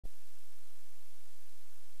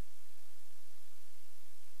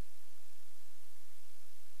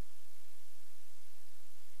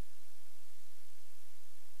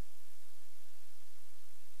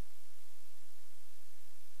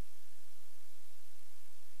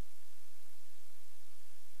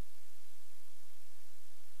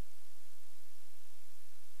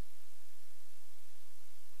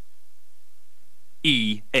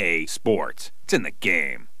EA Sports. It's in the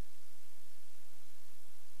game.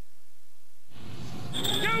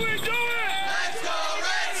 Can we do it? Let's go,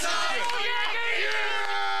 Red Sox!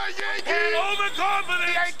 Yeah!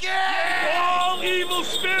 Overconfidence! Yeah! All evil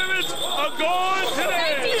spirits are gone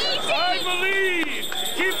today. I believe.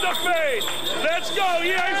 Keep the faith. Let's go,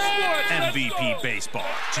 EA Sports! MVP Baseball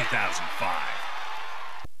 2005.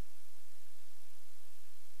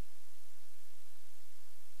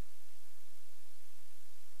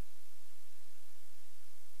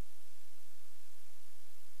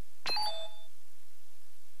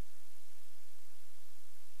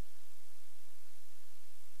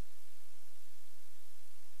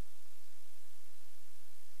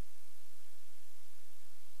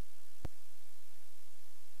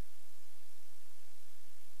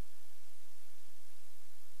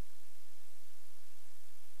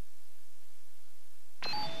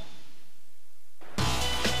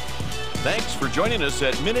 Thanks for joining us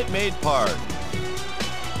at Minute Maid Park.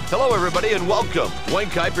 Hello, everybody, and welcome. Dwayne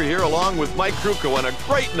Kuiper here along with Mike Krukow on a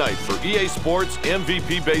great night for EA Sports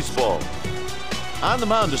MVP Baseball. On the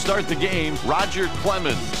mound to start the game, Roger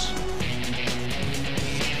Clemens.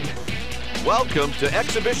 Welcome to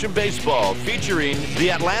Exhibition Baseball featuring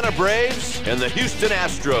the Atlanta Braves and the Houston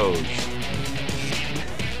Astros.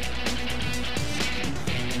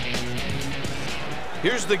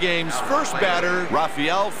 Here's the game's first batter,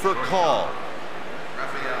 Rafael Furcal.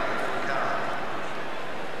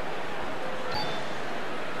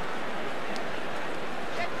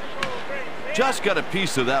 Just got a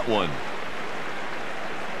piece of that one.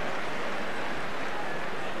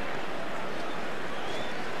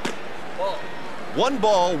 One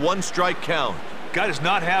ball, one strike count. Guy does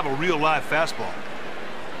not have a real live fastball.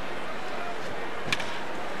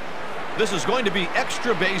 This is going to be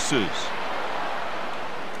extra bases.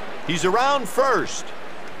 He's around first.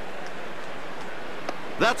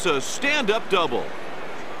 That's a stand-up double.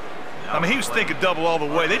 I mean, he was thinking double all the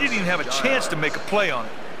way. They didn't even have a chance to make a play on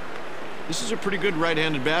it. This is a pretty good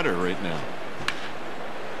right-handed batter right now.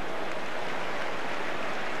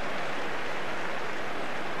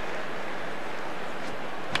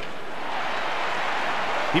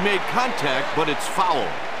 He made contact, but it's foul.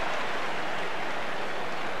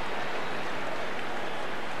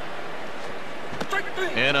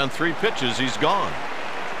 And on 3 pitches, he's gone.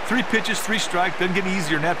 3 pitches, 3 strikes. Doesn't get any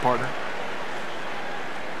easier than that, partner.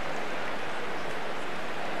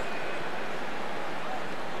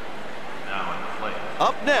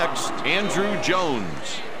 Up next, Andrew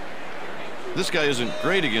Jones. This guy isn't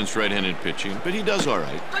great against right-handed pitching, but he does all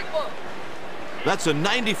right. That's a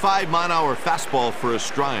 95-mile-an-hour fastball for a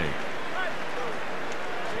strike.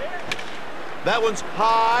 That one's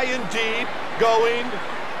high and deep, going,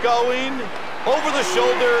 over the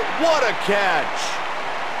shoulder. What a catch!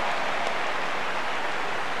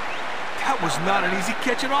 That was not an easy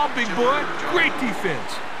catch at all, big boy. Great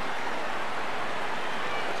defense.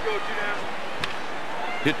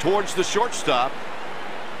 Hit towards the shortstop.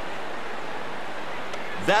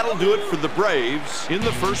 That'll do it for the Braves in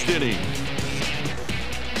the first inning.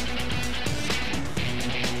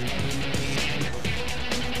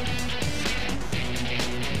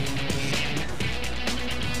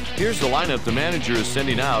 Here's the lineup the manager is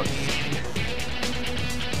sending out.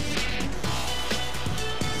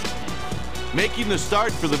 Making the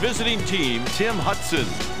start for the visiting team, Tim Hudson.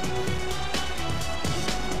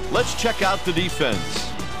 Let's check out the defense.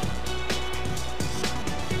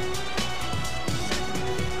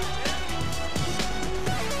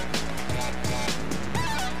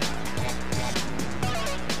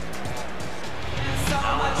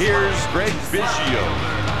 Here's Greg Biggio.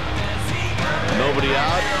 Nobody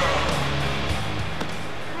out.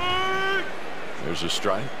 There's a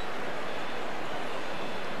strike.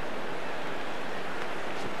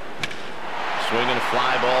 Swinging a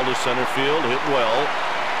fly ball to center field, hit well.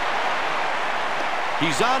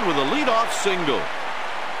 He's on with a leadoff single.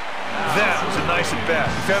 That was a nice at bat.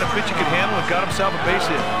 He found a pitch he could handle and got himself a base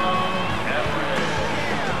hit.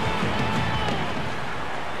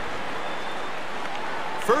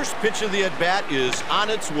 First pitch of the at bat is on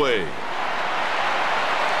its way.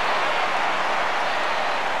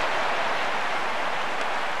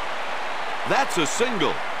 That's a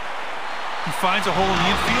single. He finds a hole in the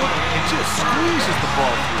infield and just squeezes the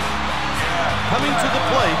ball through. Coming to the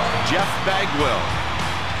plate, Jeff Bagwell.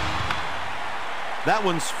 That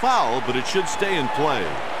one's foul, but it should stay in play.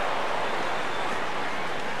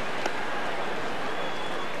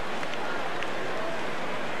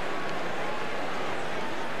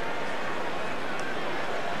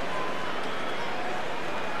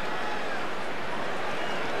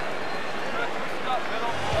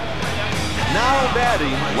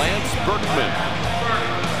 batting, Lance Berkman.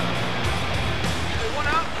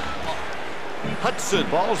 Hudson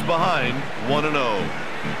falls behind 1-0.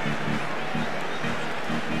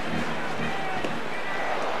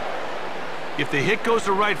 If the hit goes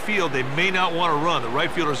to right field, they may not want to run. The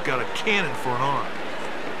right fielder's got a cannon for an arm.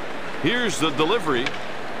 Here's the delivery.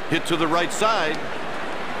 Hit to the right side.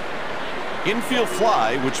 Infield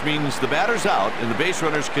fly, which means the batter's out and the base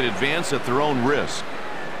runners can advance at their own risk.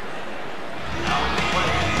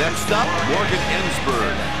 Next up, Morgan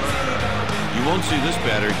Ensberg. You won't see this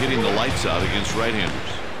batter hitting the lights out against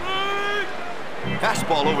right-handers.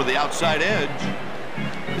 Fastball over the outside edge.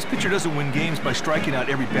 This pitcher doesn't win games by striking out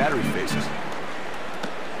every batter he faces.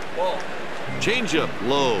 Changeup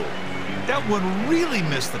low. That one really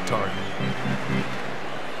missed the target.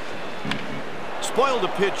 Spoiled a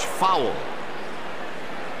pitch foul.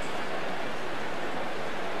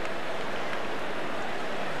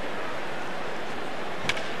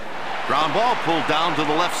 Ground ball pulled down to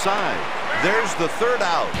the left side. There's the third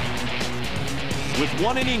out. With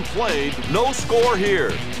 1 inning played, no score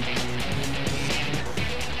here.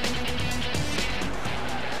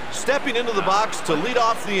 Stepping into the box to lead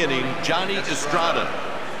off the inning, Johnny Estrada.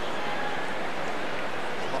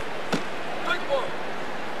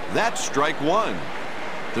 That's strike one.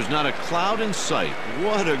 There's not a cloud in sight.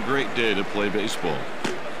 What a great day to play baseball.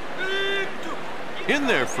 In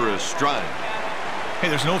there for a strike. Hey,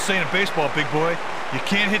 there's an old saying in baseball, big boy. You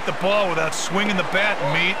can't hit the ball without swinging the bat,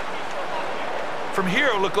 meat. From here,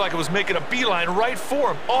 it looked like it was making a beeline right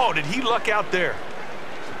for him. Oh, did he luck out there?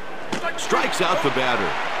 Strikes out the batter.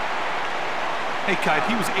 Hey, Kite,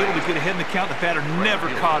 he was able to get ahead in the count. The batter never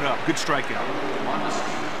caught up. Good strikeout.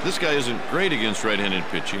 This guy isn't great against right-handed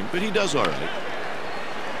pitching, but he does all right.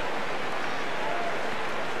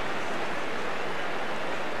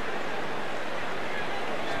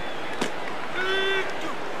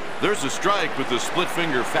 There's a strike with the split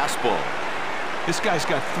finger fastball. This guy's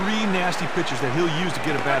got 3 nasty pitches that he'll use to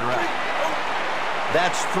get a batter out.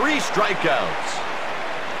 That's 3 strikeouts.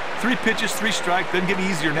 3 pitches, 3 strikes. Doesn't get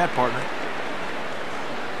easier than that, partner.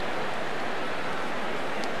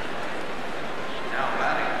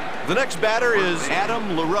 The next batter is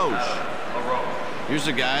Adam LaRoche. Here's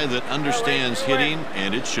a guy that understands hitting,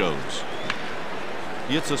 and it shows.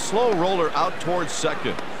 He hits a slow roller out towards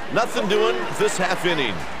second. Nothing doing this half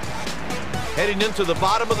inning. Heading into the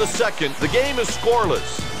bottom of the second, the game is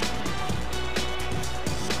scoreless.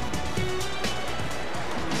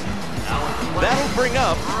 That'll bring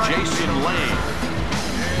up Jason Lane.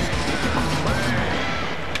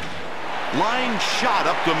 Line shot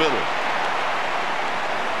up the middle.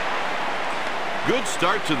 Good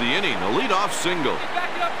start to the inning, a leadoff single.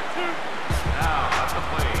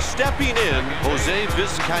 Stepping in, Jose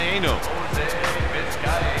Vizcaino.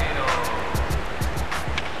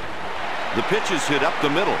 The pitch is hit up the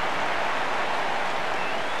middle.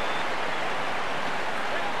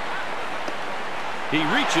 He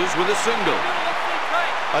reaches with a single.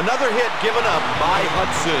 Another hit given up by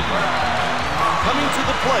Hudson. Coming to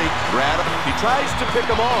the plate, Brad. He tries to pick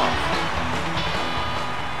him off.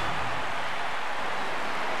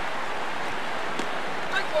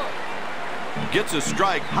 Gets a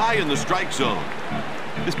strike high in the strike zone.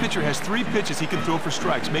 This pitcher has 3 pitches he can throw for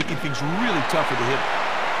strikes, making things really tough for the hitter.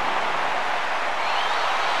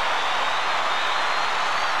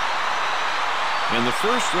 And the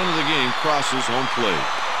first run of the game crosses home plate.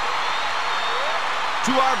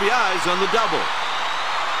 2 RBIs on the double.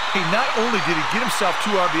 Hey, not only did he get himself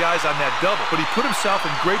 2 RBIs on that double, but he put himself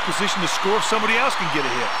in great position to score if somebody else can get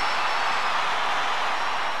a hit.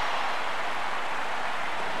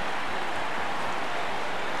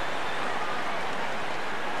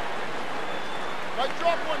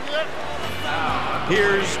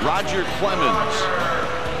 Here's Roger Clemens.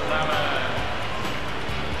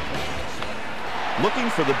 Looking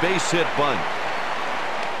for the base hit bunt.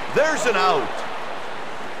 There's an out.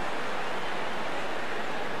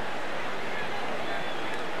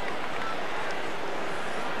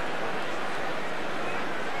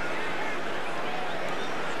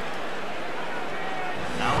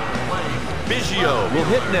 Biggio will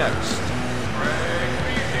hit next.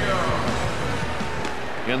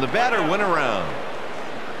 And the batter went around.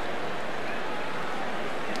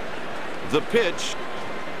 The pitch.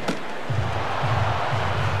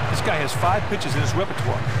 This guy has 5 pitches in his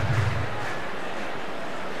repertoire.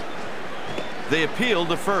 They appeal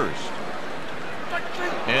to first.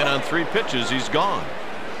 And on 3 pitches, he's gone.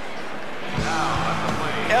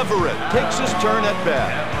 Everett takes his turn at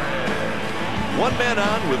bat. 1 man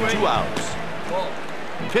on with 2 outs.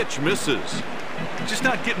 Pitch misses. Just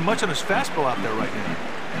not getting much on his fastball out there right now.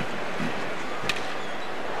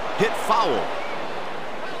 Hit foul.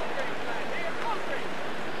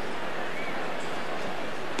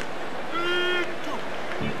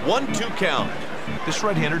 1-2 count. This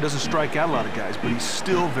right-hander doesn't strike out a lot of guys, but he's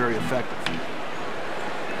still very effective.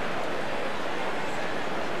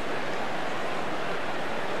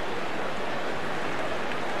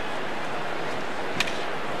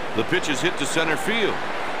 The pitch is hit to center field.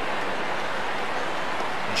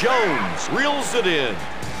 Jones reels it in.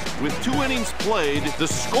 With 2 innings played, the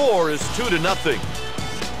score is 2-0.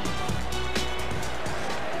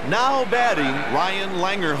 Now batting, Ryan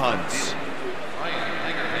Langerhans.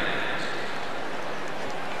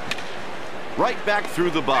 Right back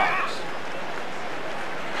through the box.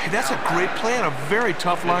 Hey, that's a great play on a very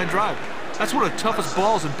tough line drive. That's one of the toughest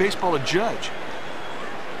balls in baseball to judge.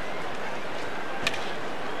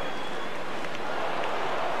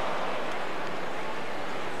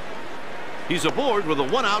 He's aboard with a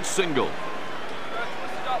 1-out single.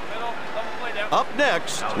 Up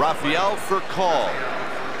next, Rafael for call.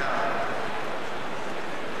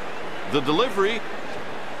 The delivery.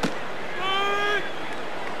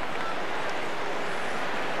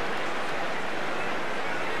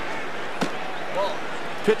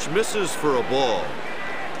 Pitch misses for a ball.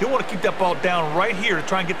 He'll want to keep that ball down right here to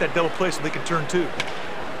try and get that double play so they can turn 2.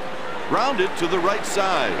 Grounded to the right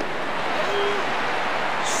side.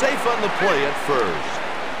 Safe on the play at first.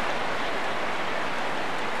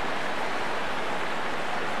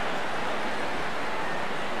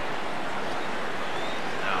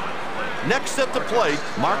 Next at the plate,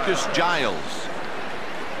 Marcus Giles.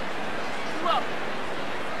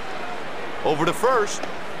 Over to first.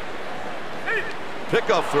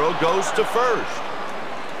 Pickoff throw goes to first.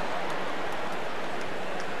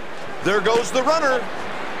 There goes the runner.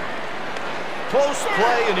 Close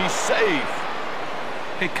play, and he's safe.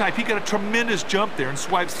 Hey, Kipe, he got a tremendous jump there and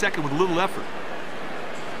swiped second with a little effort.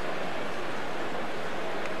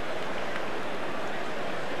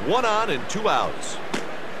 One on and 2 outs.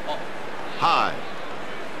 High.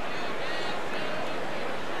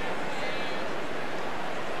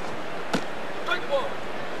 Strike 1.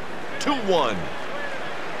 2-1.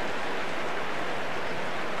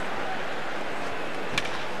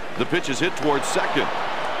 The pitch is hit towards second.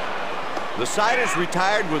 The side is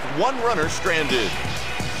retired with 1 runner stranded.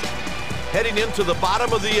 Heading into the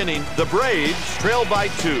bottom of the inning, the Braves trail by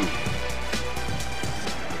 2.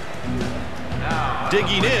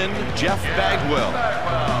 Digging in, Jeff Bagwell.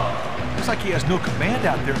 Looks like he has no command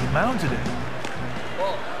out there on the mound today.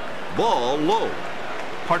 Ball low.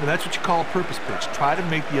 Partner, that's what you call a purpose pitch. Try to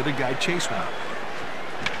make the other guy chase one.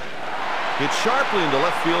 Hit sharply into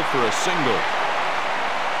left field for a single.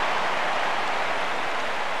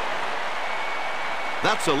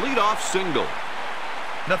 That's a leadoff single.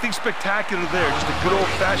 Nothing spectacular there, just a good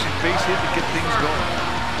old-fashioned base hit to get things going.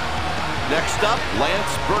 Next up,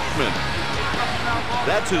 Lance Berkman.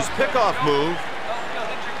 That's his pickoff move.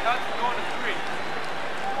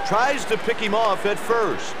 Tries to pick him off at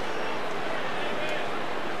first.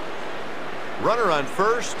 Runner on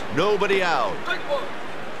first, nobody out.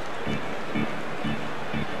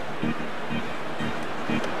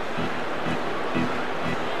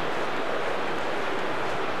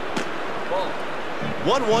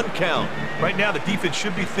 1-1 count. Right now, the defense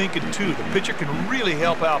should be thinking, too. The pitcher can really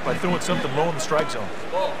help out by throwing something low in the strike zone.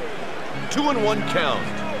 2-1 count.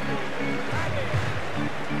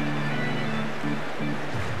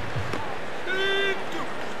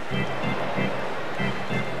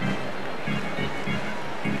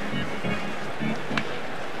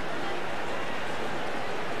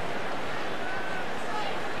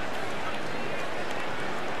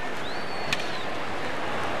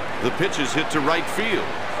 The pitch is hit to right field,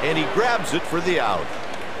 and he grabs it for the out.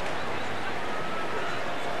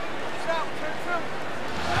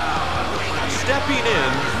 Stepping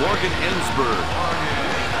in, Morgan Ensberg.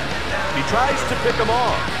 He tries to pick him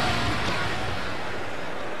off.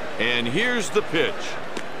 And here's the pitch.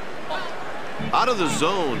 Out of the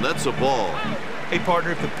zone, that's a ball. Hey,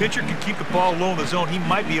 partner, if the pitcher can keep the ball low in the zone, he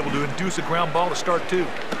might be able to induce a ground ball to start, too.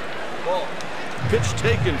 Pitch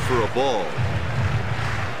taken for a ball.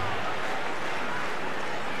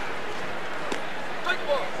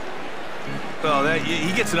 Oh,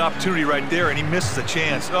 he gets an opportunity right there, and he misses a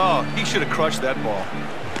chance. Oh, he should have crushed that ball.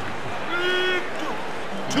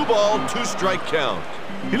 2 ball, 2 strike count.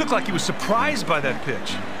 He looked like he was surprised by that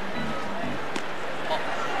pitch.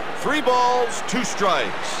 3 balls, 2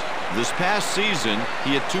 strikes. This past season,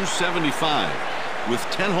 he had .275 with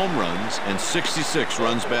 10 home runs and 66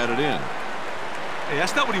 runs batted in. Hey,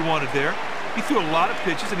 that's not what he wanted there. He threw a lot of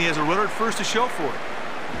pitches, and he has a runner at first to show for it.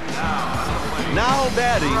 Now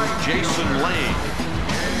batting, Jason Lane.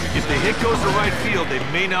 If the hit goes to right field, they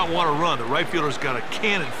may not want to run. The right fielder's got a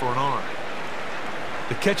cannon for an arm.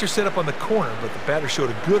 The catcher set up on the corner, but the batter showed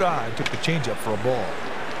a good eye and took the changeup for a ball.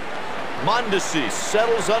 Mondesi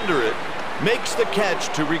settles under it, makes the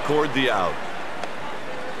catch to record the out.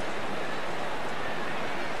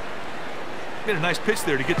 Made a nice pitch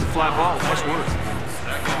there to get the fly ball. Nice work.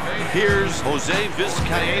 Here's Jose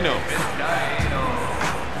Vizcaino.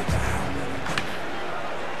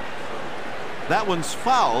 That one's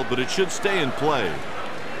foul, but it should stay in play.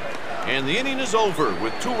 And the inning is over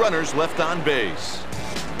with 2 runners left on base.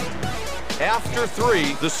 After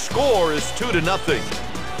 3, the score is 2-0.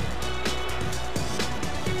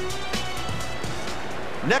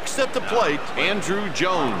 Next at the plate, Andrew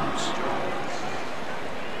Jones.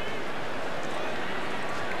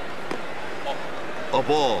 A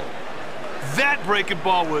ball. That breaking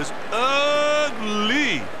ball was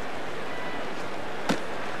ugly.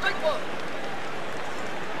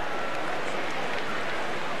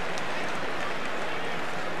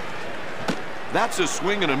 That's a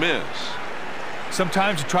swing and a miss.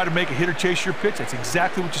 Sometimes you try to make a hitter chase your pitch. That's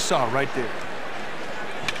exactly what you saw right there.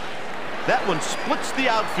 That one splits the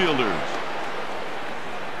outfielders.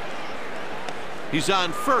 He's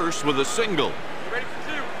on first with a single.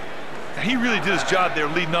 He really did his job there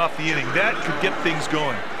leading off the inning. That could get things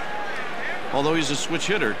going. Although he's a switch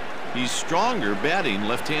hitter, he's stronger batting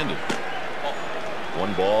left-handed.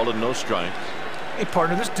 1 ball and no strikes. Hey,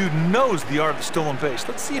 partner, this dude knows the art of the stolen base.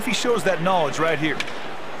 Let's see if he shows that knowledge right here.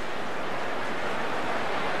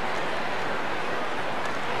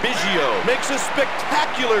 Biggio makes a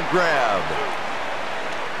spectacular grab.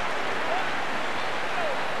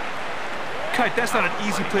 Kite, that's not an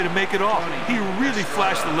easy play to make it off. He really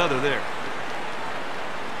flashed the leather there.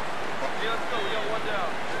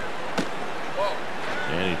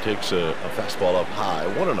 And he takes a fastball up high.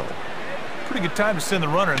 1-0. Pretty good time to send the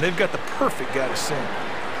runner, and they've got the perfect guy to send.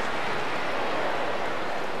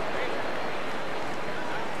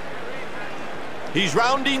 He's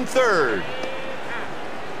rounding third.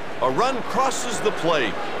 A run crosses the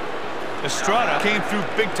plate. Estrada came through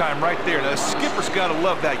big time right there. Now, the skipper's got to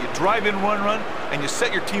love that. You drive in 1 run, and you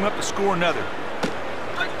set your team up to score another.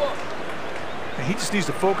 And he just needs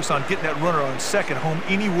to focus on getting that runner on second home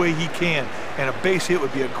any way he can, and a base hit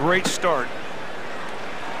would be a great start.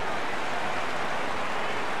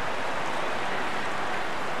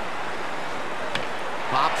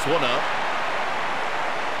 Pops one up.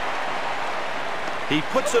 He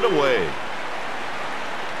puts it away.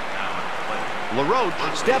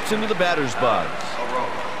 LaRoche steps into the batter's box.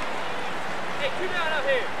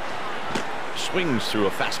 Swings through a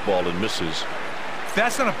fastball and misses.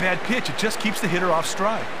 That's not a bad pitch. It just keeps the hitter off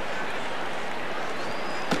stride.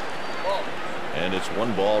 And it's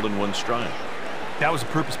 1 ball and 1 strike. That was a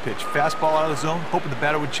purpose pitch. Fastball out of the zone, hoping the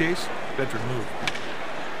batter would chase. Veteran move.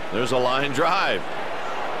 There's a line drive.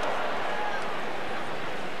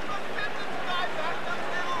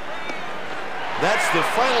 That's the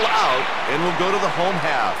final out, and we'll go to the home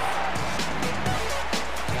half.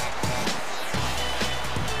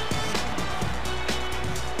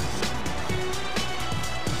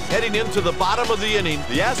 Heading into the bottom of the inning,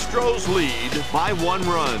 the Astros lead by 1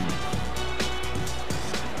 run.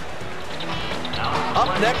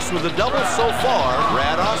 Up next with a double so far,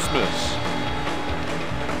 Brad Ausmus.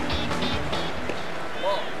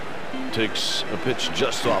 Takes a pitch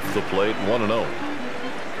just off the plate, 1-0.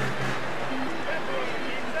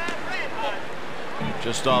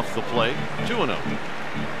 Just off the plate, 2-0.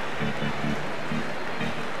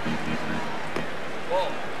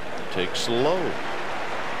 Takes low.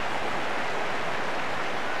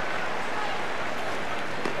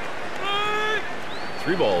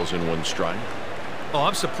 Three balls and 1 strike. Oh,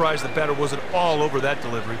 I'm surprised the batter wasn't all over that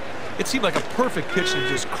delivery. It seemed like a perfect pitch to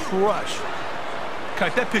just crush.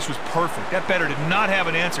 Kite, that pitch was perfect. That batter did not have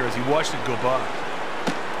an answer as he watched it go by.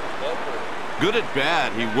 Good at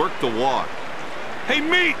bat. He worked the walk. Hey,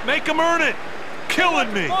 Meat, make him earn it.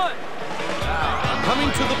 Killing me. Coming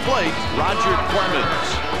to the plate, Roger Clemens.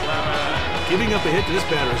 Giving up a hit to this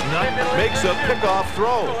batter is not. Makes a pickoff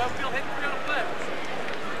throw.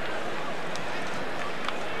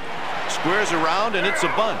 Squares around, and it's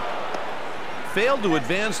a bunt. Failed to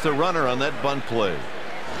advance the runner on that bunt play.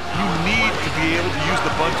 You need to be able to use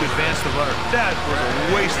the bunt to advance the runner. That was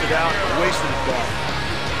a wasted out, wasted at bat.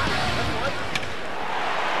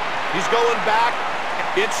 He's going back.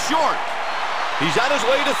 It's short. He's on his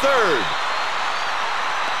way to third.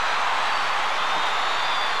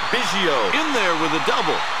 Biggio in there with a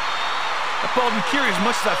double. That ball didn't carry as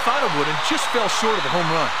much as I thought it would and just fell short of the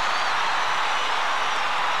home run.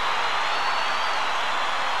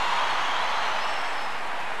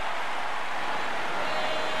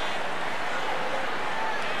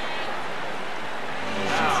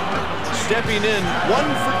 Stepping in, 1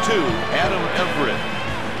 for 2, Adam Everett.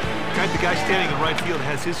 The guy standing in right field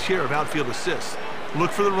has his share of outfield assists.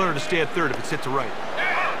 Look for the runner to stay at third if it's hit to right.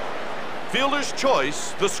 Fielder's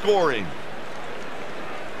choice, the scoring.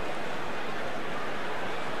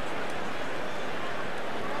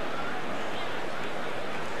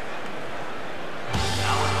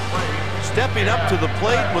 Stepping up to the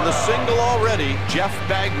plate with a single already, Jeff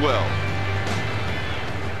Bagwell.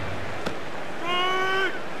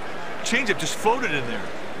 Changeup just floated in there.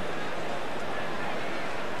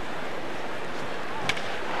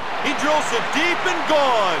 He drills it deep and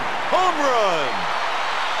gone. Home run.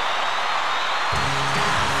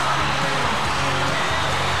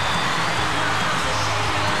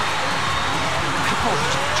 That ball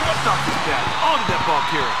just jumped off his bat onto that ball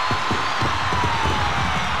carrier.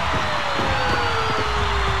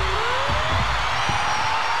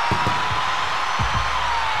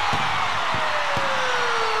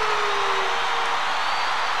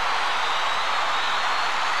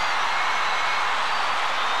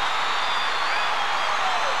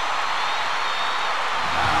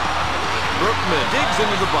 Digs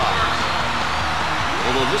into the box.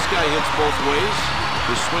 Although this guy hits both ways,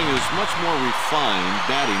 his swing is much more refined,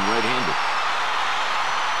 batting right-handed.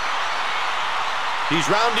 He's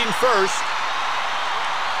rounding first.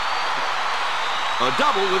 A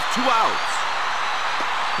double with 2 outs.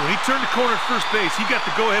 When he turned the corner at first base, he got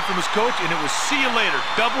the go-ahead from his coach, and it was see you later,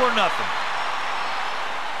 double or nothing.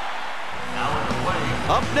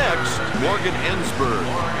 Up next, Morgan Ensberg.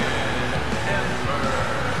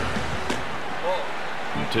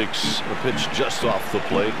 Takes a pitch just off the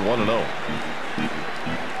plate, 1-0.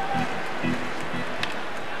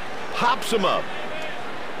 Hops him up.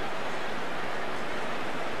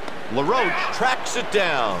 LaRoche tracks it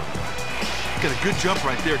down. Got a good jump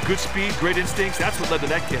right there. Good speed, great instincts. That's what led to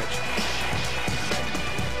that catch.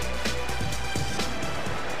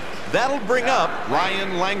 That'll bring up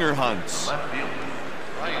Ryan Langerhans.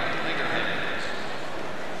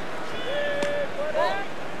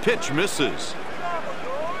 Pitch misses.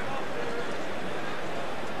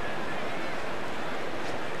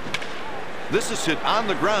 This is hit on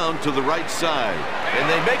the ground to the right side, and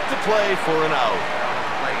they make the play for an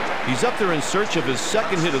out. He's up there in search of his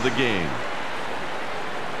second hit of the game.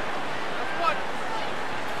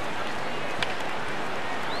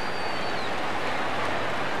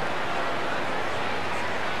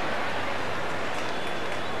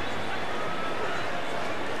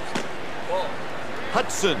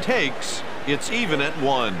 Hudson takes. It's even at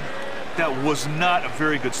 1. That was not a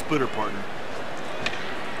very good splitter, partner.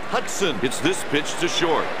 Hudson hits this pitch to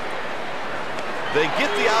short. They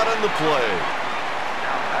get the out on the play.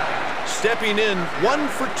 Stepping in, 1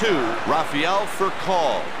 for 2, Rafael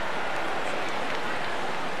Furcal.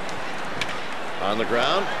 On the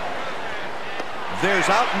ground. There's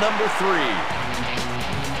out number 3.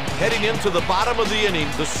 Heading into the bottom of the inning,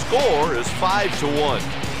 the score is 5-1.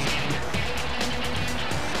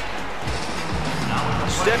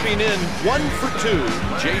 Stepping in, 1 for 2,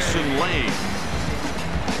 Jason Lane.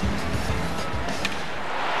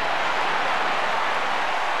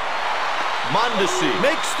 Mondesi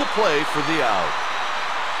makes the play for the out.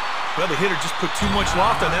 Well, the hitter just put too much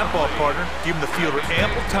loft on that ball, partner. Give him the fielder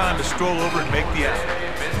ample time to stroll over and make the out.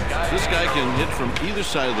 This guy can hit from either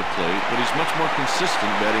side of the plate, but he's much more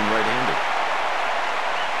consistent batting right-handed.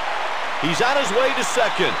 He's on his way to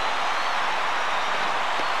second.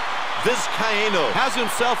 Vizcaíno has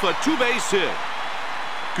himself a 2-base hit.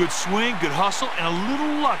 Good swing, good hustle, and a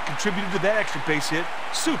little luck contributed to that extra base hit.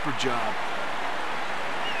 Super job.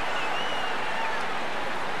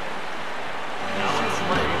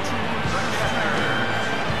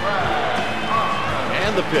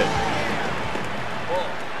 And the pitch.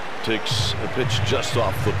 Takes a pitch just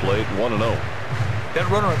off the plate, 1-0. That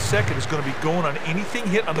runner on second is going to be going on anything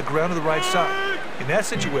hit on the ground to the right side. In that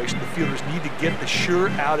situation, the fielders need to get the sure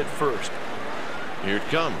out at first. Here it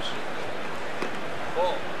comes.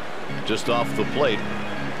 Just off the plate.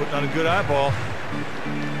 Putting on a good eyeball.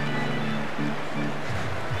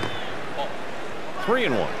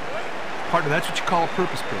 3-1. Partner, that's what you call a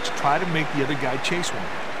purpose pitch. Try to make the other guy chase one.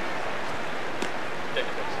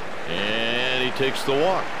 And he takes the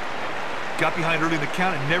walk. Got behind early in the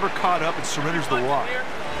count and never caught up and surrenders the walk.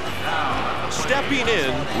 Stepping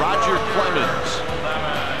in, Roger Clemens.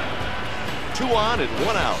 2 on and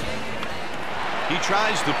 1 out. He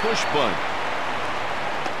tries the push bunt.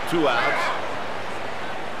 2 outs.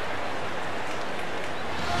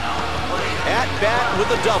 At bat with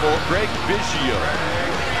a double, Greg Biggio.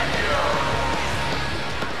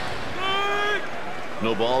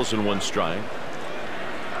 No balls and 1 strike.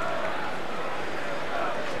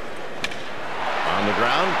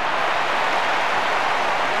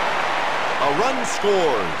 run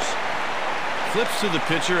scores. Flips to the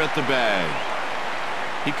pitcher at the bag.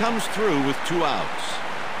 He comes through with 2 outs.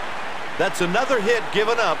 That's another hit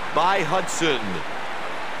given up by Hudson.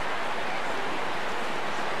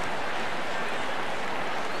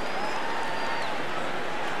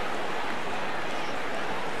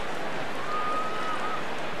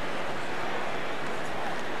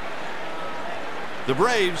 The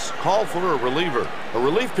Braves call for a reliever. A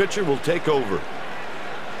relief pitcher will take over.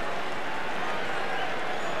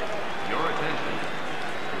 Your attention.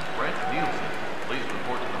 Brent Nielsen, please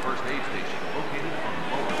report to the first aid station located on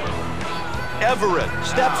the lower level. Everett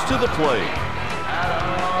steps to the plate.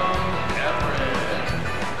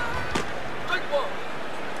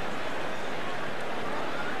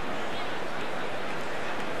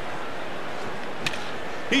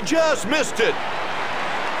 He just missed it.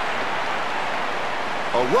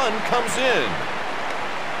 A run comes in.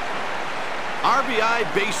 RBI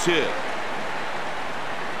base hit.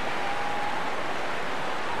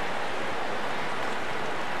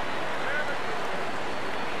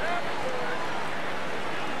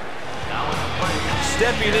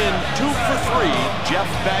 Stepping in 2 for 3, Jeff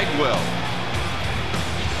Bagwell.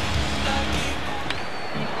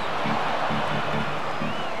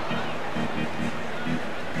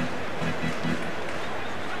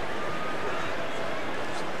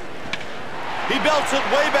 He belts it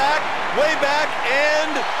way back,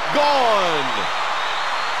 and gone.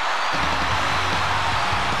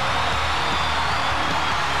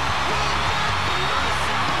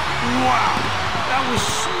 Wow, that was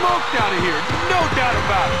smoked out of here, no doubt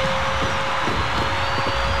about it.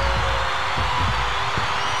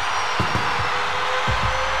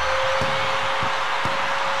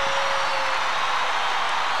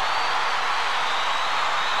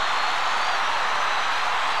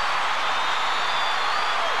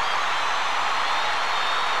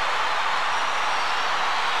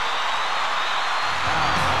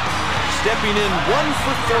 Stepping in 1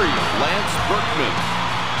 for 3, Lance Berkman.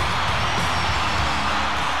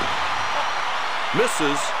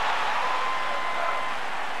 Misses.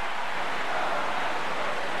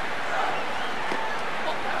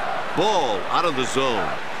 Ball out of the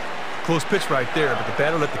zone. Close pitch right there, but the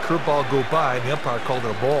batter let the curveball go by, and the umpire called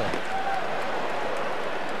it a ball.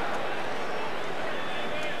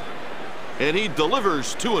 And he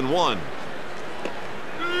delivers 2-1.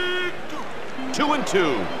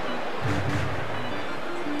 2-2.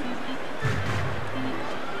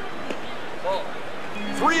 Ball.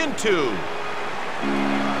 3-2.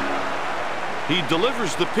 He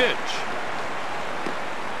delivers the pitch.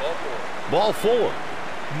 Ball 4.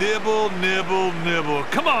 Nibble, nibble, nibble.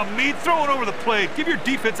 Come on, Meade, throw it over the plate. Give your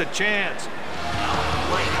defense a chance.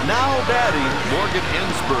 Now batting, Morgan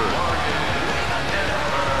Ensberg.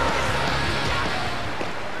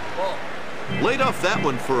 Laid off that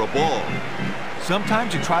one for a ball.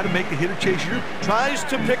 Sometimes you try to make the hitter chase you. Tries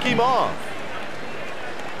to pick him off.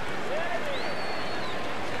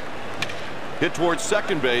 Hit towards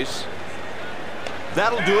second base.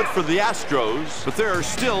 That'll do it for the Astros, but there are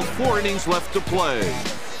still 4 innings left to play.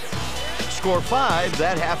 Score 5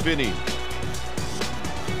 that half inning.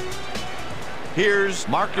 Here's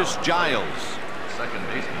Marcus Giles. Second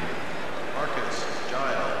baseman, Marcus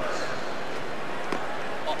Giles.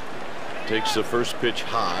 Takes the first pitch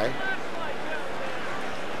high.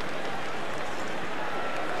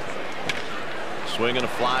 Swinging a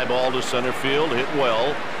fly ball to center field, hit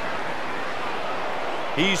well.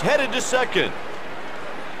 He's headed to second.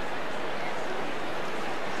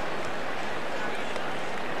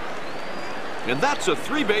 And that's a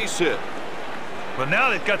 3-base hit. But now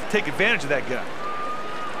they've got to take advantage of that guy.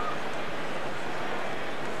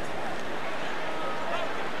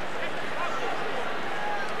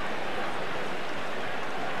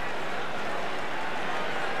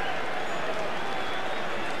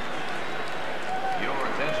 Your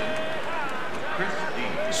attention, Chris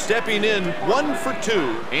D. Stepping in 1 for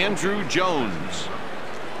 2, Andrew Jones.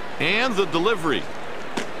 And the delivery.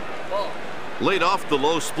 Ball. Laid off the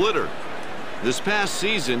low splitter. This past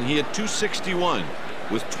season, he had 261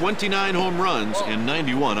 with 29 home runs and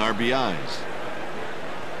 91 RBIs.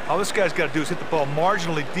 All this guy's got to do is hit the ball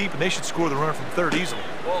marginally deep, and they should score the runner from third easily.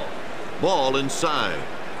 Ball. Ball inside.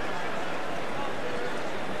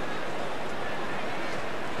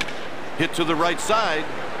 Hit to the right side.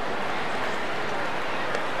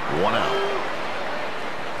 1 out.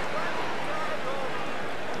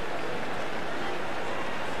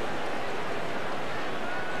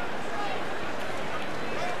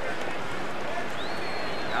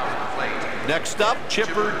 Next up,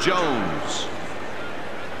 Chipper Jones.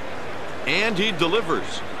 And he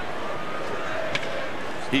delivers.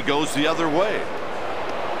 He goes the other way.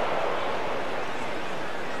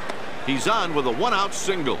 He's on with a one-out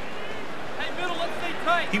single. Hey, middle, let's stay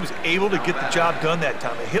tight. He was able to get the job done that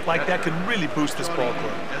time. A hit like that can really boost this ball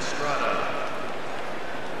club.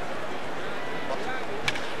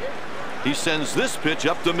 He sends this pitch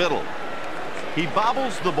up the middle. He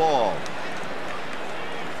bobbles the ball.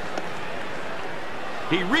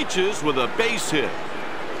 He reaches with a base hit.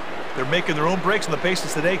 They're making their own breaks on the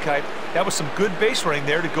bases today, Kite. That was some good base running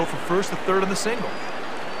there to go from first to third in the single.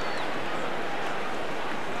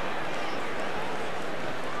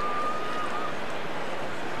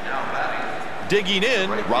 Digging in,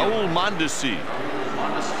 Raul Mondesi.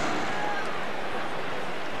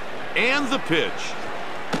 And the pitch.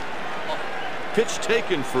 Pitch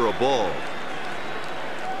taken for a ball.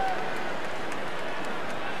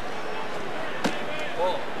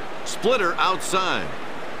 Splitter outside.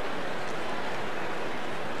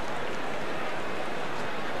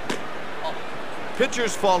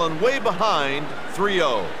 Pitcher's fallen way behind,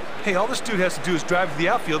 3-0. Hey, all this dude has to do is drive to the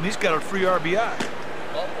outfield, and he's got a free RBI.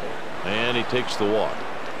 And he takes the walk.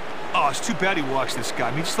 Oh, it's too bad he walks this guy.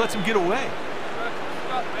 I mean, he just lets him get away.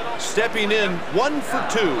 Stepping in, 1 for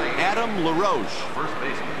 2, Adam LaRoche. First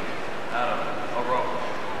baseman, Adam LaRoche.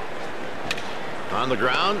 On the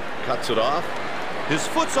ground, cuts it off. His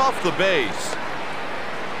foot's off the base.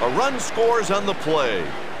 A run scores on the play.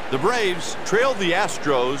 The Braves trail the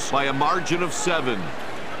Astros by a margin of 7.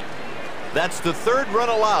 That's the third run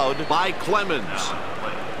allowed by Clemens.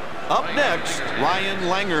 Up next, Ryan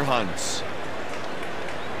Langerhans.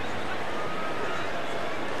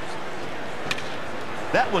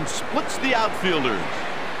 That one splits the outfielders.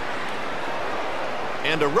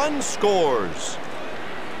 And a run scores.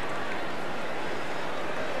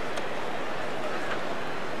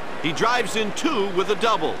 He drives in 2 with a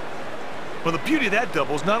double. Well, the beauty of that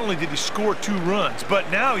double is not only did he score 2 runs, but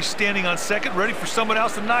now he's standing on second ready for someone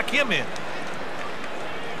else to knock him in.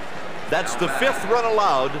 That's the 5th run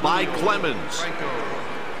allowed by Clemens.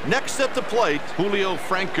 Next at the plate, Julio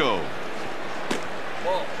Franco.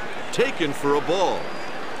 Taken for a ball.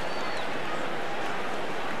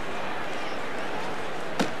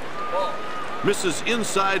 Misses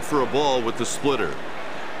inside for a ball with the splitter.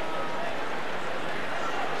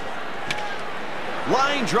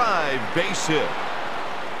 Line drive, base hit.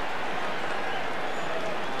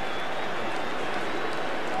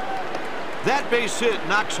 That base hit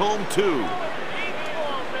knocks home 2.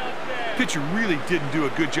 Pitcher really didn't do a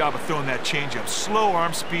good job of throwing that changeup. Slow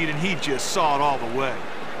arm speed, and he just saw it all the way.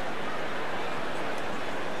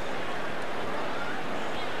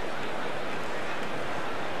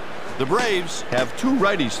 The Braves have 2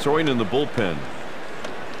 righties throwing in the bullpen.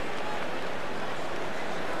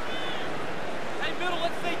 Hey, middle,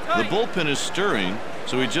 let's stay The tight. bullpen is stirring,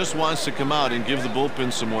 so he just wants to come out and give the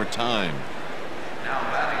bullpen some more time.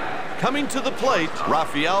 Coming to the plate,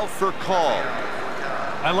 Rafael Furcal.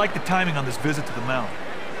 I like the timing on this visit to the mound.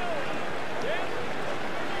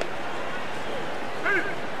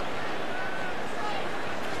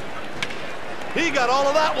 He got all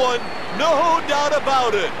of that one, no doubt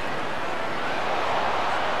about it.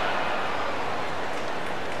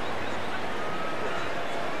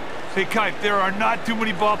 Hey, Kite, there are not too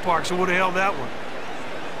many ballparks that would have held that one.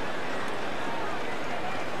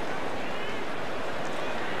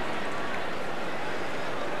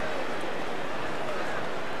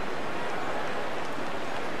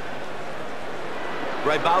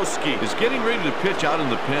 Rybowski is getting ready to pitch out in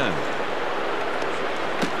the pen.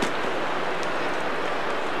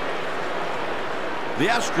 The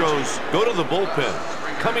Astros go to the bullpen.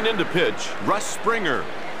 Coming in to pitch, Russ Springer.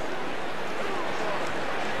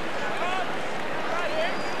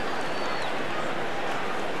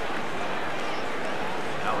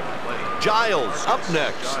 Giles up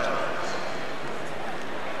next.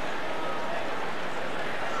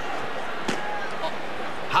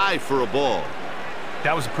 High for a ball.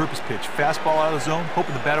 That was a purpose pitch. Fastball out of the zone,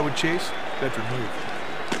 hoping the batter would chase. Bedford moved.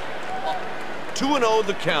 2-0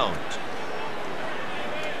 the count.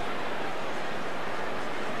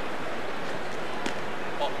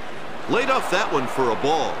 Laid off that one for a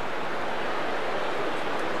ball.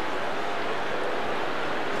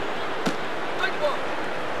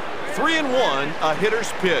 Three and one, a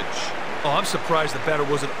hitter's pitch. Oh, I'm surprised the batter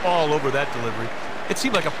wasn't all over that delivery. It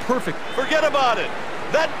seemed like a perfect... Forget about it.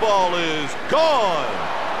 That ball is gone.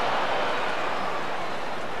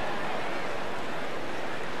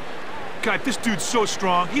 God, this dude's so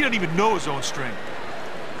strong, he doesn't even know his own strength.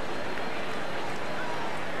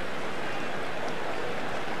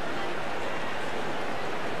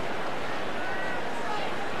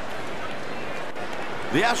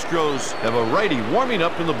 The Astros have a righty warming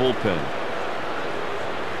up in the bullpen.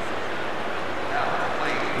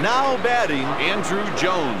 Now batting, Andrew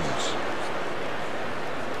Jones.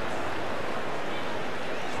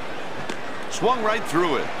 Swung right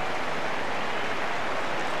through it.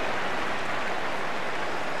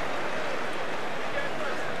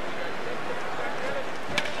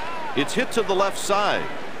 It's hit to the left side.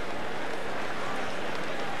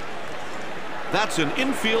 That's an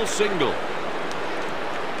infield single.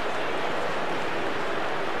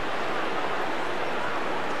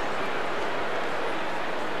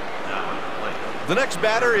 The next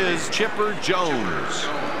batter is Chipper Jones.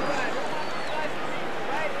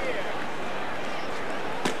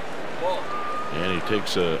 And he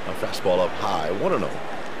takes a fastball up high. 1-0.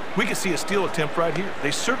 We can see a steal attempt right here.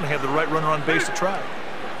 They certainly have the right runner on base to try.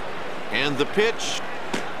 And the pitch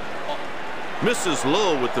misses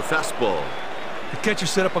low with the fastball. The catcher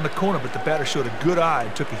set up on the corner, but the batter showed a good eye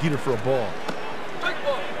and took a heater for a ball.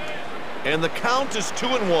 And the count is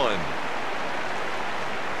 2-1.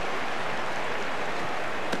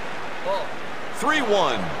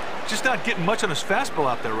 3-1. Just not getting much on his fastball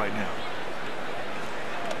out there right now.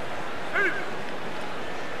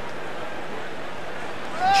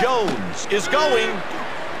 Jones is going.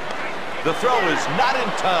 The throw is not in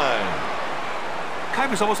time.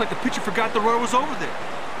 Kaiba's almost like the pitcher forgot the runner was over there.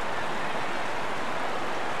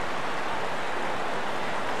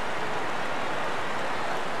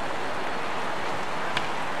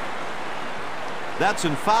 That's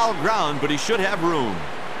in foul ground, but he should have room.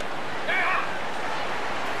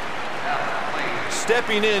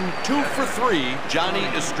 Stepping in 2 for 3, Johnny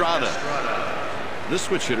Estrada. This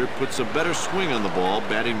switch hitter puts a better swing on the ball,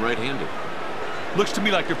 batting right-handed. Looks to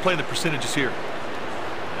me like they're playing the percentages here.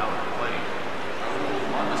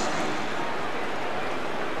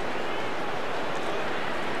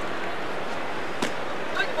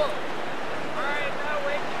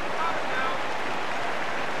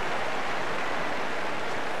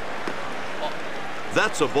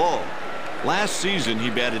 That's a ball. Last season, he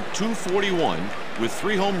batted .241 with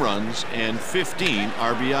 3 home runs and 15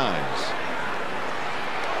 RBIs.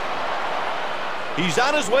 He's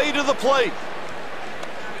on his way to the plate.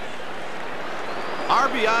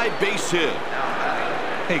 RBI base hit.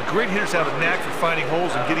 Hey, great hitters have a knack for finding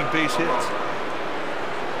holes and getting base hits.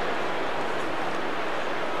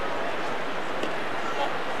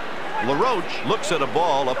 LaRoche looks at a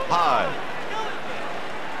ball up high.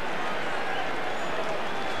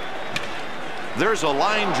 There's a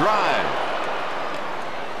line drive.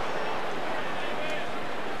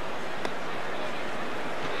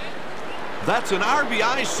 That's an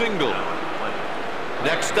RBI single.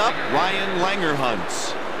 Next up, Ryan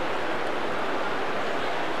Langerhans.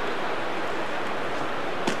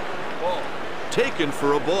 Taken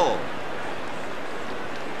for a ball.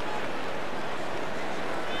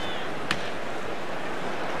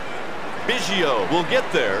 Biggio will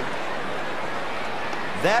get there.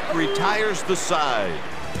 That retires the side.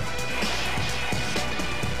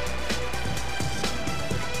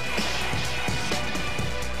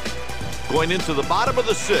 Going into the bottom of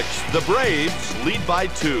the 6th, the Braves lead by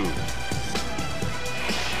 2.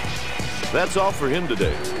 That's all for him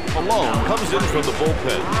today. Malone comes in from the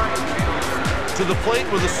bullpen. To the plate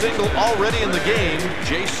with a single already in the game,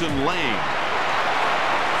 Jason Lane.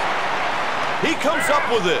 He comes up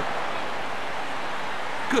with it.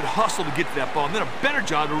 Good hustle to get to that ball, and then a better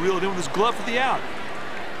job to reel it in with his glove for the out.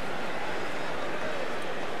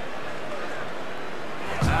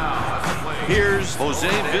 Here's Jose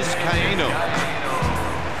Vizcaino.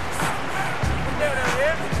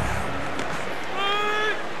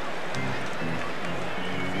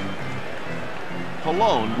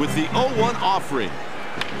 Malone with the 0-1 offering.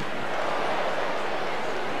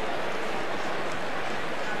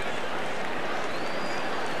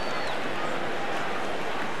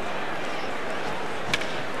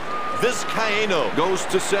 Vizcaino goes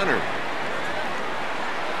to center.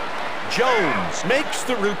 Jones makes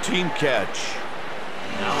the routine catch.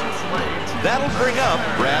 That'll bring up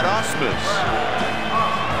Brad Ausmus.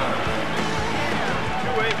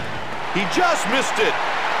 He just missed it.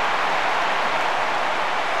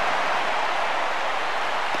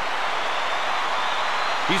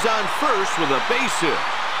 He's on first with a base hit.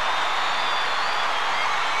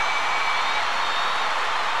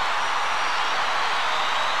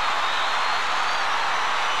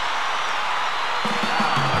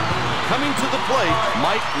 Coming to the plate,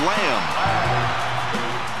 Mike Lamb.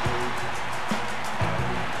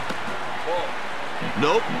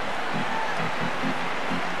 Nope.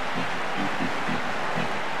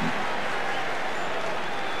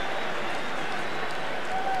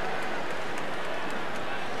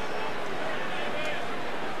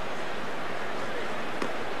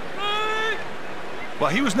 Well,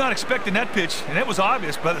 he was not expecting that pitch, and it was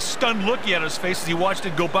obvious by the stunned look he had on his face as he watched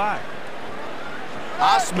it go by.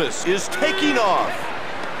 Osmus is taking off.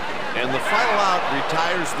 And the final out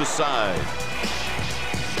retires the side.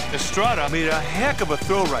 Estrada made a heck of a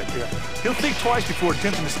throw right there. He'll think twice before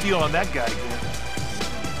attempting to steal on that guy again.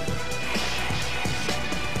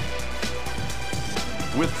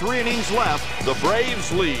 With 3 innings left, the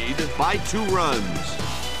Braves lead by 2 runs.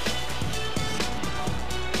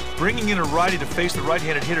 Bringing in a righty to face the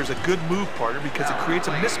right-handed hitter is a good move, partner, because it creates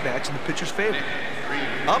a mismatch in the pitcher's favor.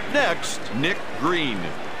 Up next, Nick Green.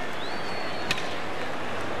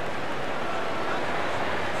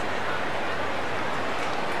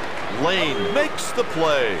 Lane makes the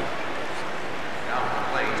play.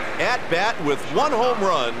 At bat with 1 home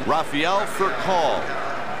run, Rafael for call.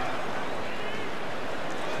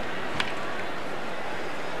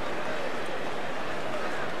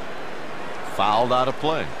 Fouled out of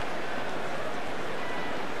play.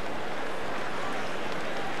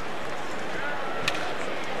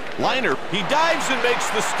 Liner, he dives and makes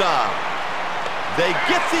the stop. They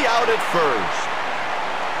get the out at first.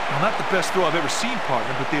 Well, not the best throw I've ever seen,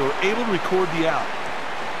 partner, but they were able to record the out.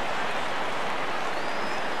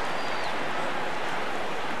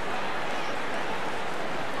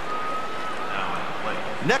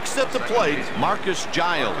 Next at the plate, Marcus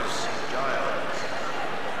Giles.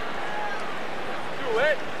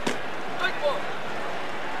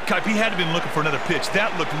 Kipe, he had to have been looking for another pitch.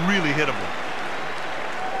 That looked really hittable.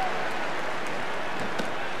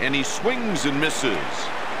 And he swings and misses.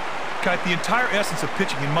 Kipe, the entire essence of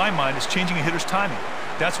pitching, in my mind, is changing a hitter's timing.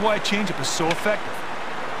 That's why a changeup is so effective.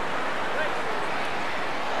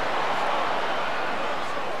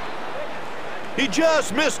 He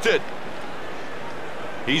just missed it.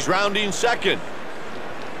 He's rounding second.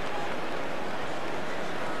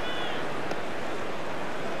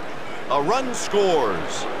 A run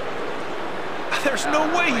scores. There's no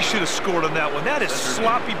way he should have scored on that one. That is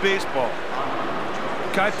sloppy baseball.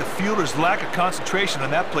 Kipe, the fielder's lack of concentration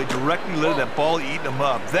on that play directly led to that ball eating him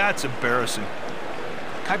up. That's embarrassing.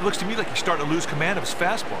 Kipe looks to me like he's starting to lose command of his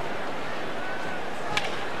fastball.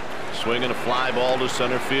 Swinging a fly ball to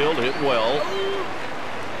center field, hit well.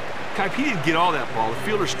 Kipe, he didn't get all that ball. The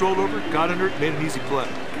fielder strolled over, got under it, made an easy play.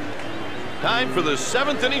 Time for the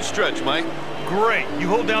 7th inning stretch, Mike. Great. You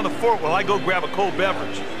hold down the fort while I go grab a cold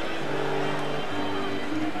beverage.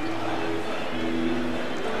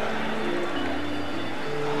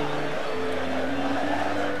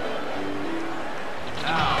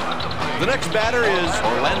 The next batter is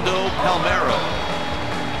Orlando Palmeiro.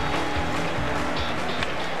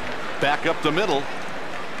 Back up the middle.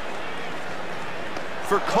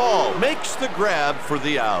 For call, makes the grab for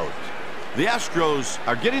the out. The Astros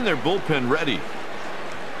are getting their bullpen ready.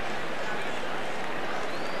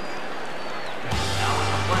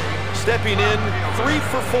 Stepping in, 3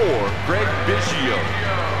 for 4, Greg Biggio.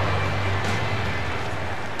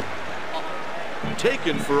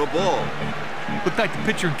 Taken for a ball. Looked like the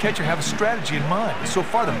pitcher and catcher have a strategy in mind. And so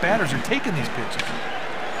far, the batters are taking these pitches.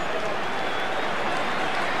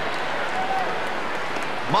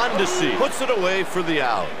 Mondesi puts it away for the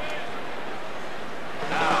out.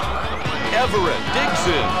 Everett digs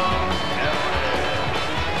in.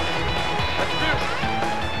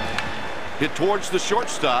 Hit towards the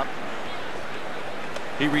shortstop.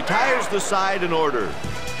 He retires the side in order.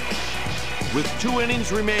 With 2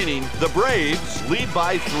 innings remaining, the Braves lead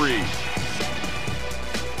by 3.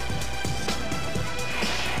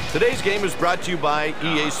 Today's game is brought to you by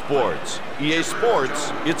EA Sports. EA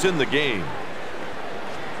Sports, it's in the game.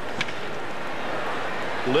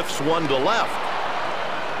 Lifts one to left.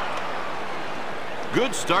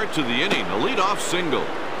 Good start to the inning, a leadoff single.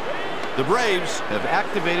 The Braves have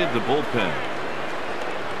activated the bullpen.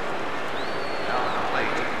 Now at the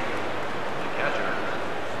plate, the catcher,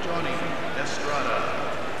 Johnny Estrada.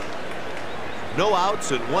 No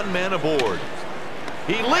outs and 1 man aboard.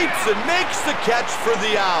 He leaps and makes the catch for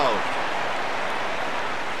the out.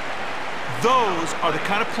 Those are the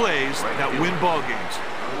kind of plays that win ball games.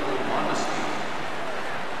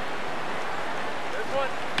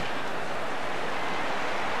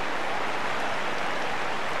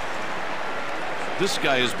 This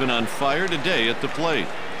guy has been on fire today at the plate.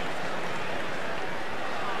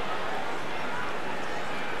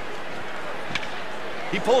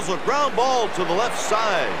 He pulls a ground ball to the left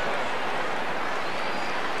side.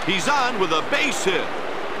 He's on with a base hit.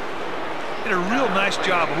 Did a real nice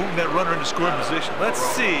job of moving that runner into scoring position. Let's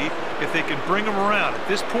see if they can bring him around. At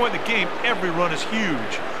this point in the game, every run is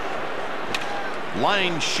huge.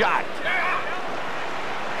 Line shot.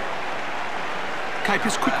 Kipe,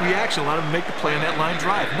 his quick reaction allowed him to make the play on that line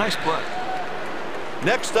drive. Nice play.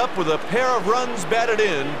 Next up with a pair of runs batted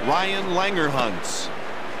in, Ryan Langerhans.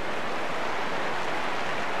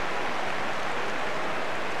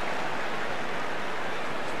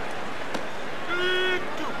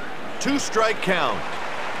 Two-strike count.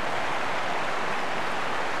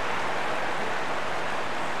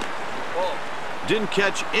 Didn't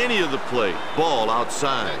catch any of the play. Ball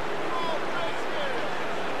outside.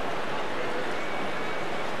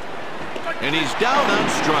 And he's down on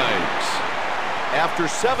strikes. After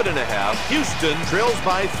 7.5, Houston trails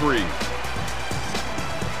by 3.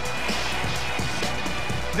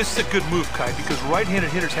 This is a good move, Kite, because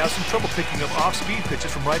right-handed hitters have some trouble picking up off-speed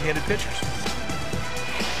pitches from right-handed pitchers.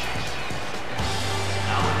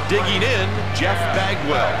 Digging in, Jeff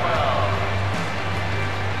Bagwell.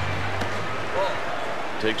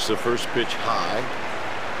 Takes the first pitch high.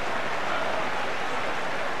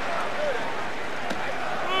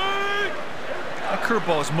 That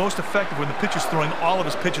curveball is most effective when the pitcher's throwing all of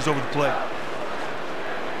his pitches over the plate.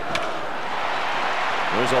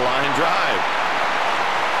 There's a line drive.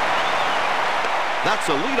 That's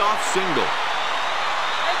a leadoff single.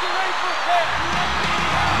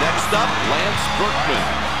 Next up, Lance Berkman.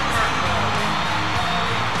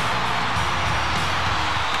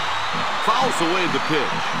 Fouls away the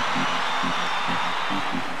pitch.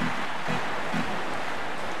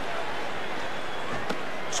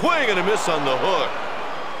 Swing and a miss on the hook.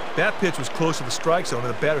 That pitch was close to the strike zone, and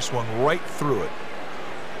the batter swung right through it.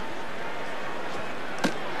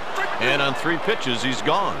 And on 3 pitches, he's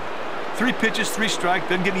gone. 3 pitches, 3 strikes.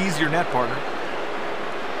 Doesn't get any easier than that, partner.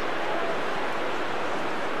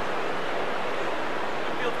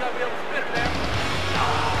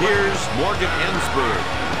 Here's Morgan Ensberg.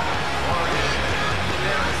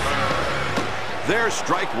 There's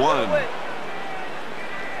strike 1.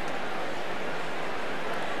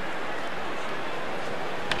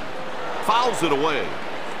 Fouls it away.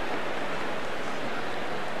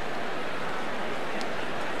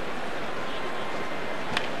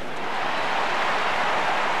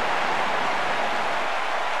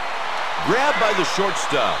 Grabbed by the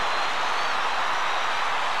shortstop.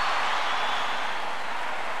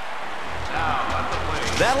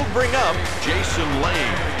 That'll bring up Jason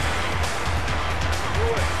Lane.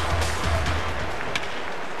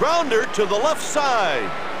 Grounder to the left side.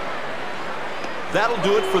 That'll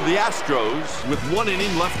do it for the Astros with 1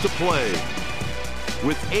 inning left to play.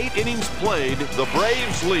 With 8 innings played, the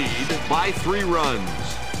Braves lead by 3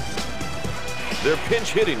 runs. They're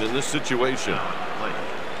pinch hitting in this situation.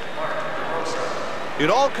 It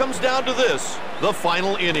all comes down to this, the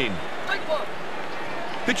final inning.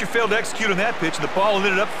 Pitcher failed to execute on that pitch, and the ball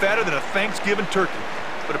ended up fatter than a Thanksgiving turkey.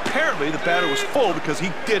 But apparently the batter was full because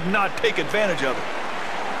he did not take advantage of it.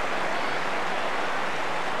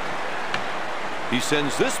 He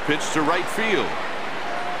sends this pitch to right field.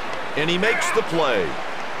 And he makes the play.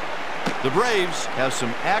 The Braves have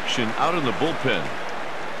some action out in the bullpen.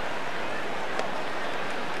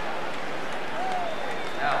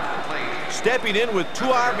 Stepping in with 2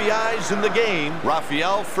 RBIs in the game,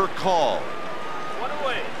 Rafael Furcal. 1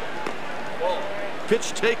 away. Ball.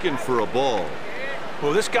 Pitch taken for a ball.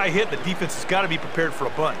 Well, this guy hit, the defense has got to be prepared for a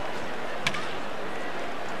bunt.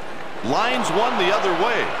 Lines one the other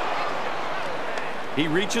way. He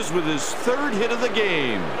reaches with his 3rd hit of the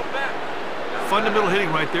game. Fundamental hitting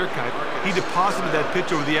right there, Kuiper. He deposited that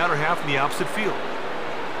pitch over the outer half in the opposite field.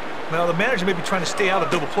 Well, the manager may be trying to stay out of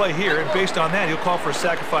double play here, and based on that, he'll call for a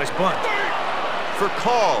sacrifice bunt.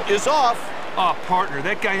 Furcal is off. Oh, partner,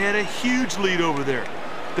 that guy had a huge lead over there.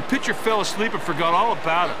 The pitcher fell asleep and forgot all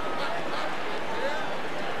about it.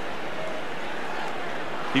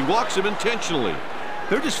 He walks him intentionally.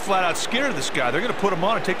 They're just flat out scared of this guy. They're going to put him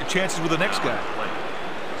on and take the chances with the next guy.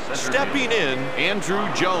 Stepping in, Andrew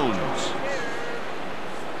Jones.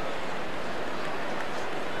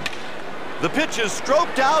 The pitch is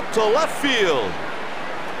stroked out to left field.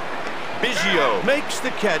 Biggio makes the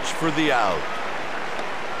catch for the out.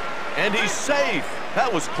 And he's safe.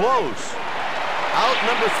 That was close. Out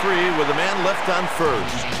number 3 with a man left on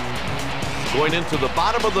first. Going into the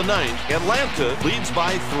bottom of the 9th, Atlanta leads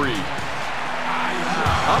by 3.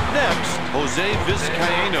 Up next, Jose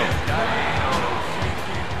Vizcaino.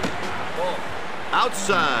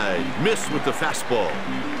 Outside, miss with the fastball.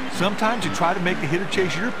 Sometimes you try to make the hitter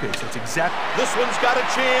chase your pitch. That's exactly. This one's got a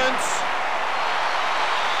chance.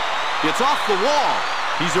 It's off the wall.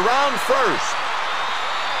 He's around first.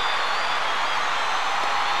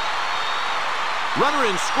 Runner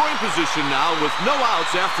in scoring position now with no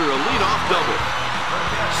outs after a leadoff double.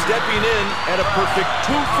 Stepping in at a perfect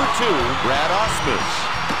 2 for 2, Brad Ausmus.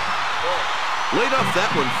 Laid off that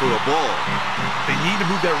one for a ball. They need to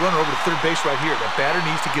move that runner over to third base right here. That batter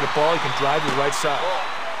needs to get a ball he can drive to the right side.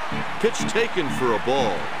 Pitch taken for a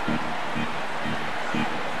ball.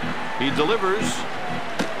 He delivers.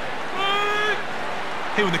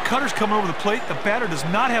 Hey, when the cutter's coming over the plate, the batter does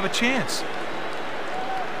not have a chance.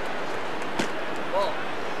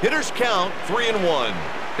 Hitters count 3-1.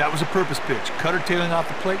 That was a purpose pitch. Cutter tailing off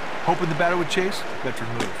the plate, hoping the batter would chase. Veteran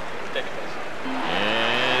move.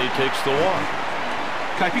 And he takes the walk.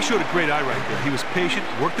 Kipe, he showed a great eye right there. He was patient,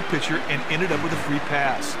 worked the pitcher, and ended up with a free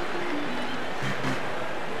pass.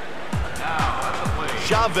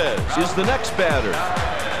 Chavez is the next batter.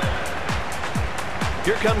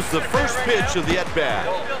 Here comes the first pitch of the at-bat.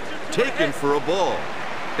 Taken for a ball.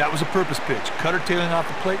 That was a purpose pitch. Cutter tailing off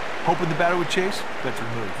the plate, hoping the batter would chase. Veteran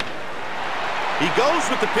move. He goes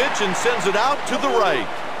with the pitch and sends it out to the right.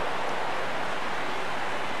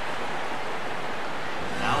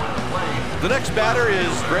 The next batter is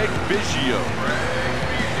Greg Biggio.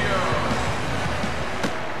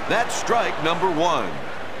 That's strike number 1.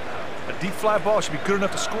 A deep fly ball should be good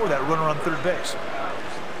enough to score that runner on third base.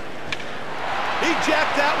 He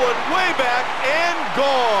jacked that one way back and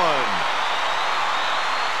gone.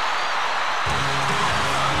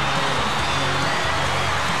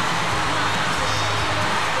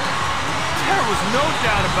 There was no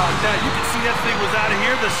doubt about that. You can see that thing was out of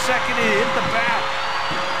here the second it hit the bat.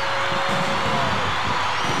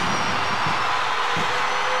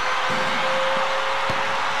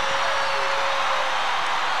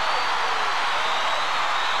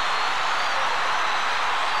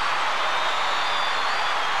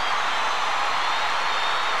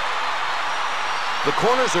 The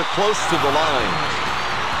corners are close to the line.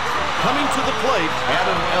 Coming to the plate,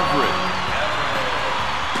 Adam Everett.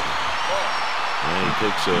 And he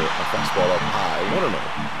takes a fastball up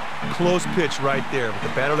high. 1-0. Close pitch right there, but the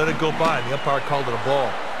batter let it go by, and the umpire called it a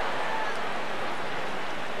ball.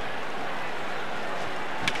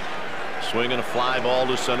 Swinging a fly ball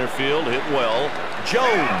to center field, hit well.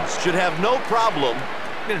 Jones should have no problem.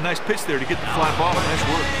 Made a nice pitch there to get the fly ball. Nice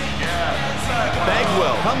work.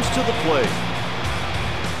 Bagwell comes to the plate.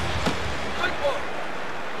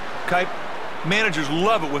 Kipe, managers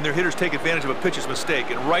love it when their hitters take advantage of a pitcher's mistake,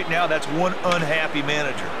 and right now that's one unhappy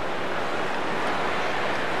manager.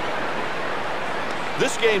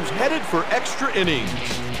 This game's headed for extra innings.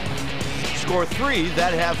 Score 3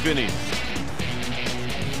 that half inning.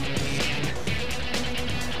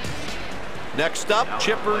 Next up,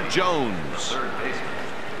 Chipper Jones. Third baseman,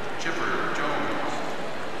 Chipper Jones.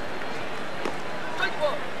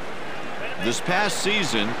 This past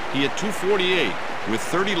season, he had 248 with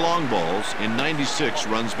 30 long balls and 96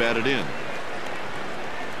 runs batted in.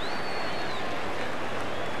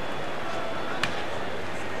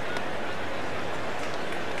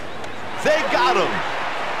 They got him.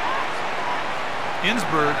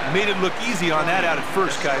 Insberg made it look easy on that out at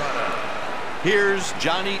first, Kipe. Here's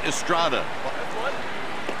Johnny Estrada.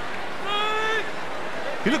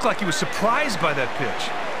 He looked like he was surprised by that pitch.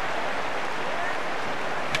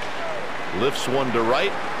 Lifts one to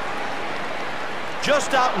right.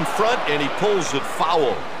 Just out in front, and he pulls it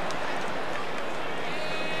foul.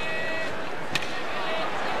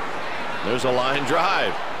 There's a line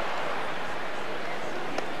drive.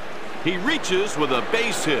 He reaches with a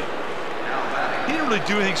base hit. He didn't really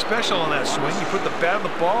do anything special on that swing. He put the bat on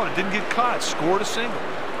the ball, and it didn't get caught. Scored a single.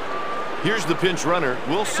 Here's the pinch runner,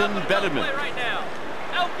 Wilson Betterman. Right now.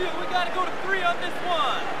 Outfield, we got to go to 3 on this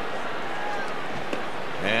one.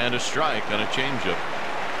 And a strike on a changeup.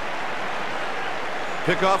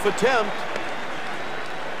 Pickoff attempt.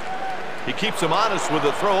 He keeps him honest with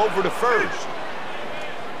a throw over to first.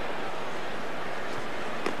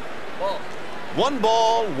 One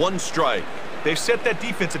ball, one strike. They've set that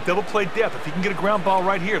defense at double play depth. If he can get a ground ball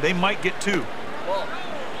right here, they might get 2.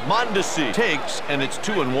 Mondesi takes, and it's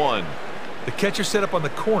 2-1. The catcher set up on the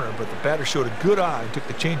corner, but the batter showed a good eye and took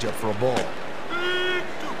the changeup for a ball.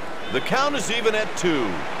 The count is even at 2.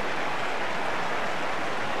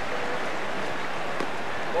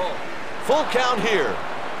 Full count here.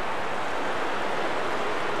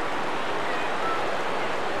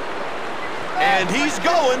 And he's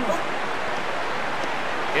going.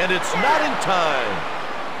 And it's not in time.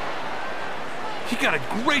 He got a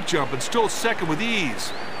great jump and stole second with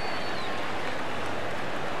ease.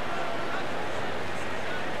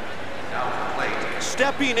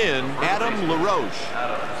 Stepping in, Adam LaRoche.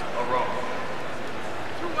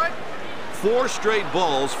 4 straight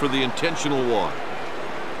balls for the intentional walk.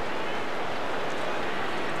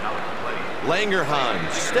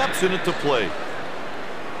 Langerhans steps in at the plate.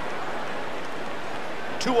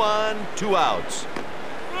 2 on, 2 outs.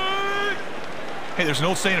 Hey, there's an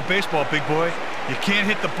old saying in baseball, big boy. You can't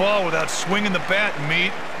hit the ball without swinging the bat,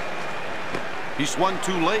 meat. He swung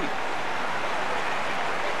too late.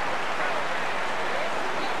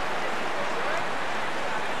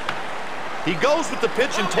 He goes with the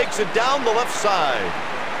pitch and takes it down the left side.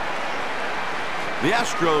 The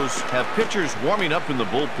Astros have pitchers warming up in the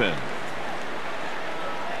bullpen.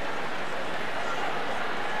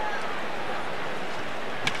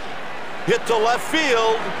 Hit to left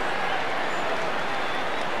field.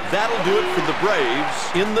 That'll do it for the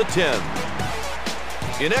Braves in the 10th.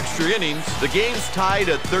 In extra innings, the game's tied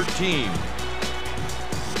at 13.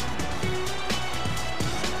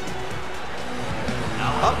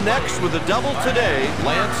 Up next with a double today,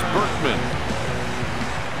 Lance Berkman.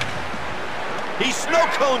 He snow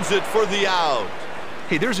cones it for the out.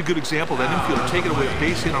 Hey, there's a good example of that infielder taking away a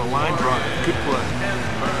base hit on a line drive. Good play.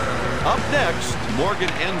 Up next, Morgan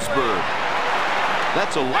Ensberg.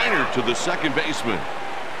 That's a liner to the second baseman.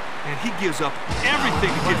 And he gives up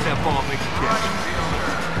everything to get that ball and make the catch.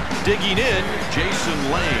 Digging in, Jason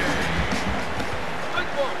Lane.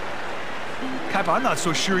 Kaipa, I'm not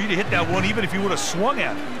so sure he'd have hit that one even if he would have swung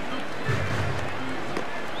at it.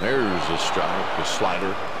 There's a strike, a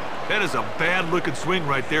slider. That is a bad-looking swing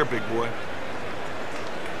right there, big boy.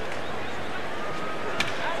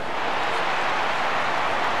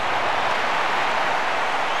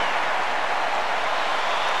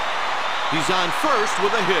 He's on first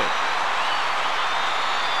with a hit.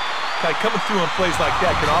 Guy coming through on plays like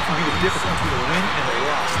that can often be the difference between a win and a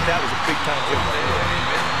loss. That was a big-time hit right there.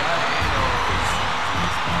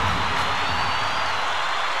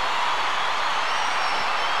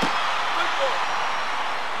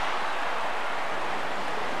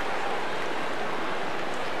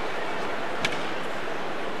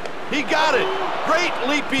 He got it. Great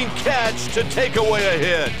leaping catch to take away a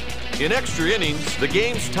hit. In extra innings, the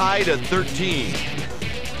game's tied at 13.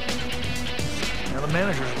 Now the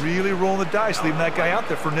manager's really rolling the dice, leaving that guy out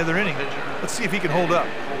there for another inning. Let's see if he can hold up.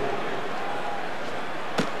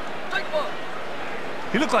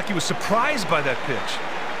 He looked like he was surprised by that pitch.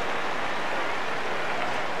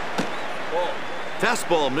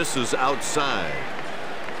 Fastball misses outside.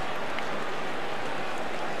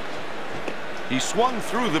 He swung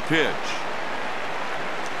through the pitch.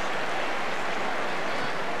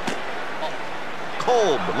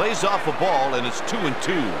 Kolb lays off a ball, and it's 2-2.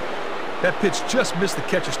 That pitch just missed the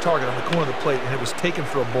catcher's target on the corner of the plate, and it was taken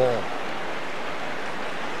for a ball.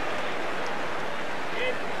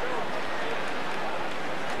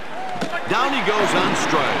 Down he goes on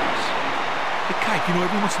strikes. Hey, Kike, you know,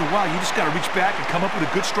 every once in a while, you just got to reach back and come up with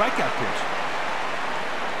a good strikeout pitch.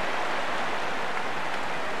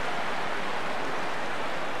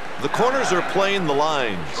 The corners are playing the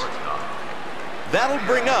lines. That'll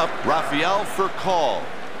bring up Rafael for call.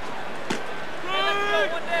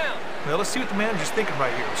 Well, let's see what the manager's thinking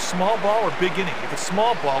right here. Small ball or big inning? If it's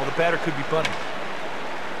small ball, the batter could be bunting.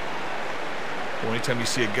 Well, anytime you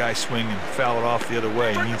see a guy swing and foul it off the other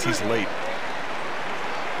way, it means he's late.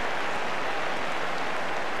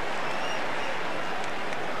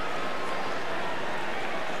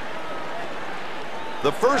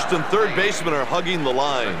 The first and third basemen are hugging the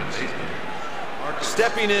lines.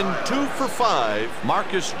 Stepping in 2 for 5,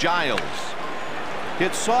 Marcus Giles.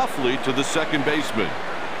 Hit softly to the second baseman.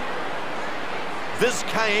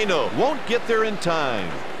 Vizcaíno won't get there in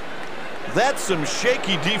time. That's some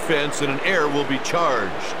shaky defense, and an error will be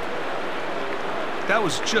charged. That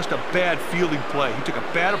was just a bad fielding play. He took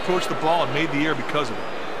a bad approach to the ball and made the error because of it.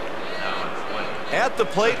 At the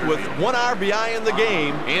plate with 1 RBI in the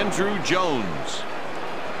game, Andrew Jones.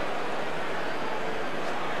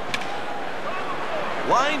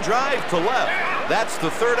 Line drive to left. That's the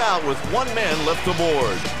third out with 1 man left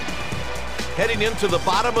aboard. Heading into the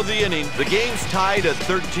bottom of the inning, the game's tied at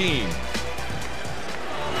 13.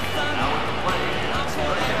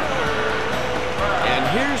 And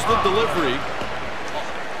here's the delivery.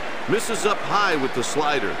 Misses up high with the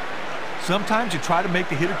slider. Sometimes you try to make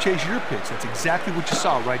the hitter chase your pitch. That's exactly what you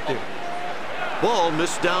saw right there. Ball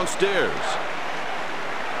missed downstairs.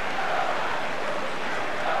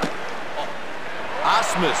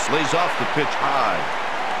 Osmus lays off the pitch high.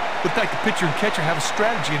 Looked like the pitcher and catcher have a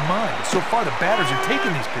strategy in mind, but so far the batters are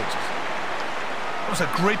taking these pitches. That was a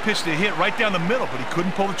great pitch to hit right down the middle, but he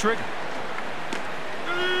couldn't pull the trigger.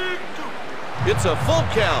 It's a full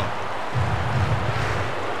count.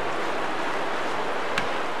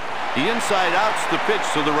 He inside outs the pitch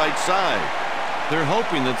to the right side. They're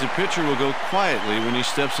hoping that the pitcher will go quietly when he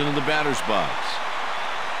steps into the batter's box.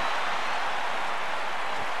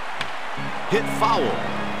 Hit foul.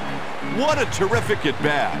 What a terrific at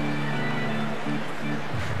bat.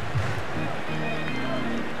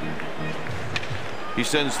 He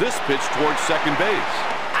sends this pitch towards second base.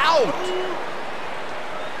 Out!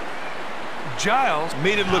 Giles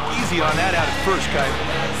made it look easy on that out at first, Kite.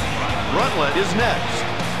 Bruntlett is next.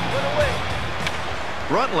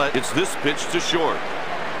 Bruntlett gets this pitch to short.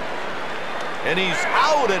 And he's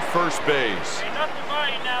out at first base.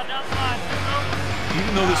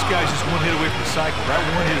 Even though this guy's just one hit away from the cycle, that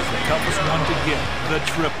one hit is the toughest one to get, the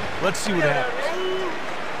triple. Let's see what happens.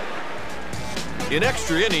 In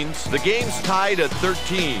extra innings, the game's tied at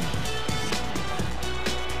 13.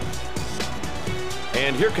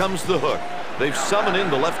 And here comes the hook. They've summoned in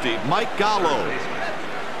the lefty, Mike Gallo.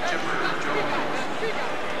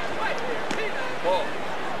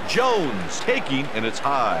 Jones taking, and it's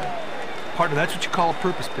high. Partner, that's what you call a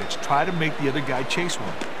purpose pitch. Try to make the other guy chase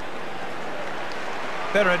one.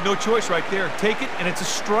 Batter had no choice right there. Take it, and it's a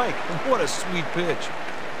strike. What a sweet pitch.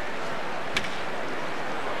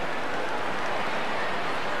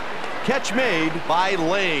 Catch made by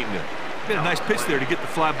Lane. Been a nice pitch there to get the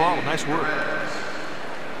fly ball. Nice work.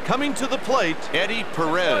 Coming to the plate, Eddie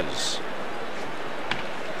Perez.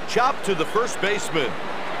 Chop to the first baseman.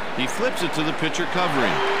 He flips it to the pitcher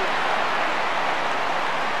covering.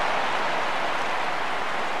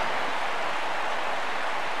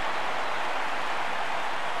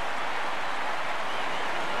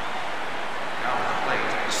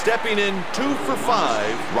 Stepping in 2 for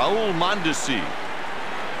 5, Raul Mondesi.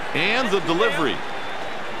 And the delivery.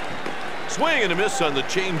 Swing and a miss on the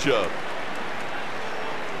changeup.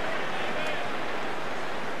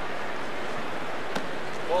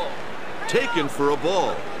 Taken for a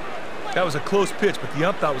ball. That was a close pitch, but the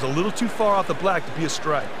ump thought it was a little too far off the black to be a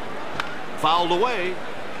strike. Fouled away.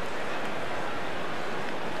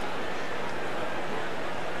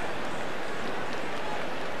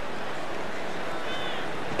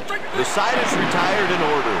 The side is retired in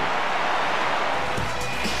order.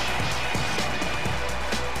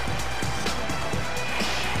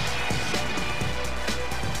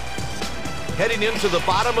 Heading into the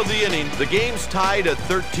bottom of the inning, the game's tied at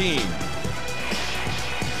 13.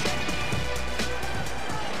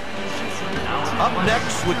 Up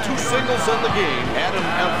next with 2 singles in the game, Adam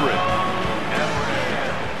Everett.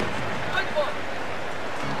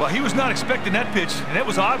 Well, he was not expecting that pitch, and it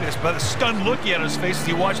was obvious by the stunned look he had on his face as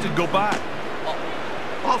he watched it go by.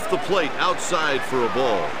 Off the plate, outside for a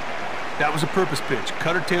ball. That was a purpose pitch.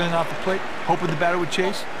 Cutter tailing off the plate, hoping the batter would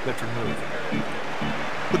chase. That's removed.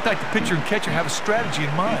 Looked like the pitcher and catcher have a strategy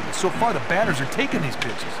in mind, but so far the batters are taking these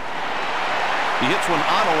pitches. He hits one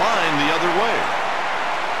on a line the other way.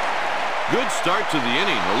 Good start to the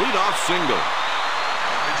inning, a leadoff single.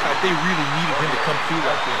 They really needed him to come through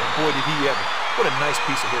like that, and boy did he ever. What a nice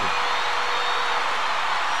piece of hitting.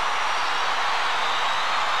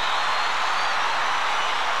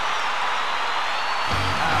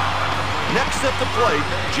 Next at the plate,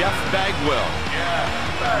 Jeff Bagwell.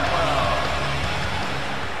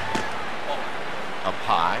 Up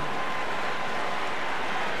high.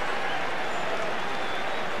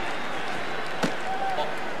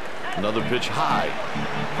 Another pitch high.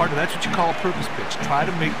 Partner, that's what you call a purpose pitch. Try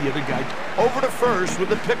to make the other guy. Over to first with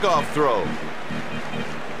the pickoff throw.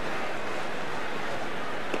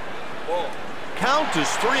 Count is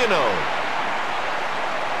 3-0.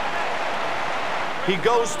 He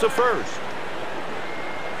goes to first.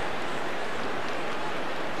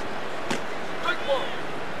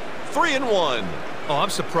 3-1. Oh, I'm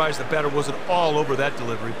surprised the batter wasn't all over that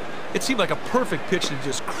delivery. It seemed like a perfect pitch to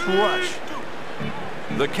just crush.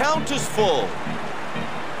 The count is full.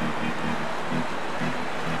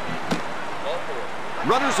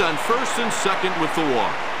 Runners on first and second with the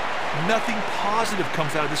walk. Nothing positive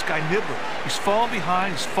comes out of this guy Nibbler. He's falling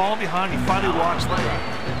behind, he finally walks the guy.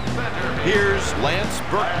 Here's Lance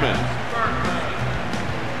Berkman.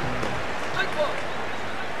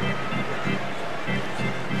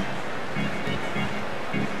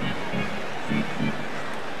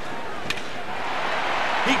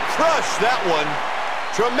 He crushed that one.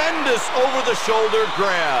 Tremendous over-the-shoulder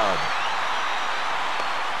grab.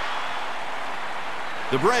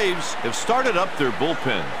 The Braves have started up their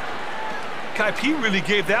bullpen. Kipe, he really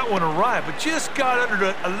gave that one a ride, but just got under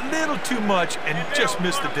it a little too much and just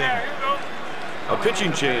missed the dinger. A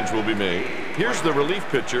pitching change will be made. Here's the relief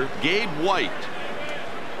pitcher, Gabe White.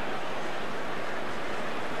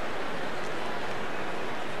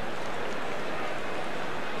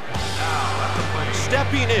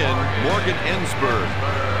 Stepping in, Morgan Ensberg.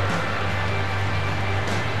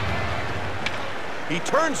 He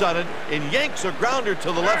turns on it and yanks a grounder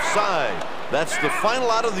to the left side. That's the final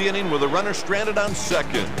out of the inning with a runner stranded on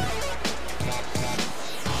second.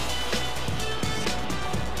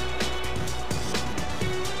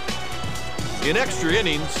 In extra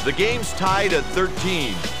innings, the game's tied at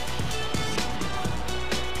 13.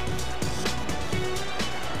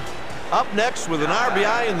 Up next with an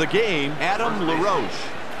RBI in the game, Adam LaRoche.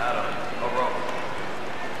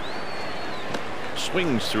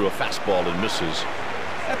 Swings through a fastball and misses.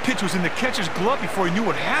 That pitch was in the catcher's glove before he knew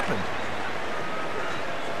what happened.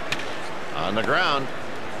 On the ground.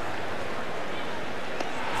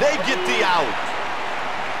 They get the out.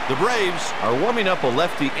 The Braves are warming up a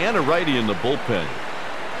lefty and a righty in the bullpen.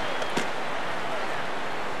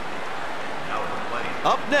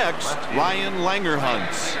 Up next, Ryan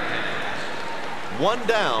Langerhans. One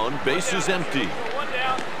down, bases empty.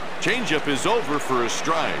 Changeup is over for a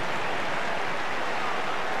strike.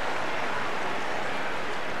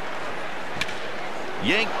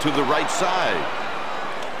 Yanked to the right side.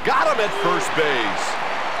 Got him at first base.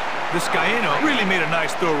 This Gaeno really made a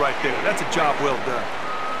nice throw right there. That's a job well done.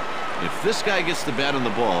 If this guy gets the bat on the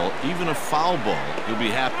ball, even a foul ball, he'll be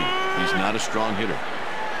happy. He's not a strong hitter.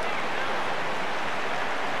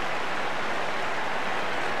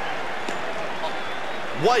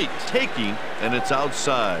 White taking, and it's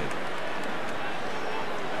outside.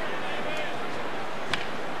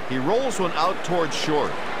 He rolls one out towards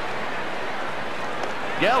short.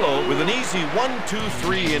 Gallo with an easy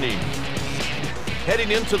 1-2-3 inning.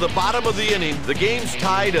 Heading into the bottom of the inning, the game's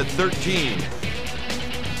tied at 13.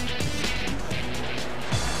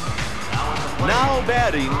 Now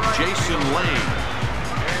batting, Jason Lane.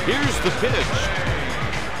 Here's the pitch.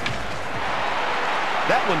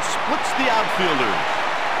 That one splits the outfielder.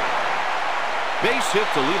 Base hit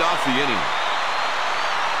to lead off the inning.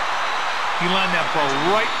 He lined that ball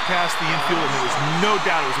right past the infield, and there was no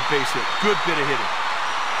doubt it was a base hit. Good bit of hitting.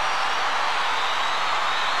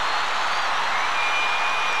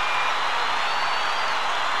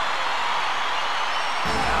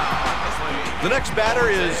 The next batter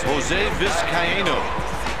is Jose Vizcaino.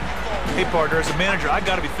 Hey, partner, as a manager, I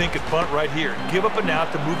got to be thinking bunt right here. Give up an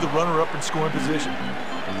out to move the runner up in scoring position.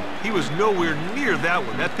 He was nowhere near that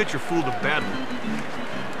one. That pitcher fooled him badly.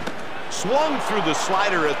 Swung through the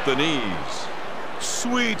slider at the knees.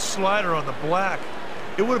 Sweet slider on the black.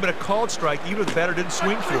 It would have been a called strike even if the batter didn't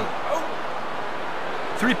swing through it.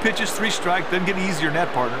 3 pitches, 3 strikes. Doesn't get easier than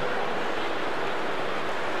that, partner.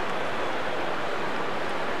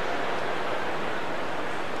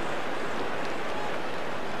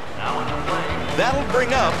 That'll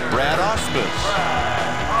bring up Brad Ausmus.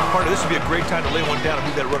 Partner, this would be a great time to lay one down and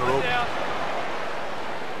move that runner over.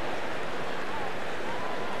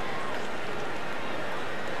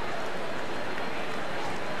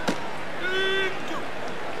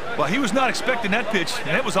 Well, he was not expecting that pitch,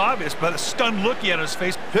 and it was obvious by the stunned look he had on his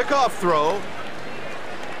face. Pickoff throw.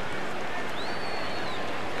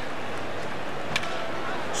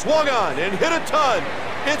 Swung on and hit a ton.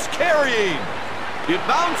 It's carrying. It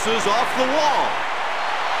bounces off the wall.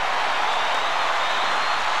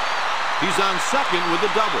 He's on second with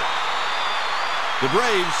a double. The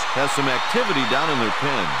Braves have some activity down in their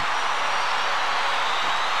pen.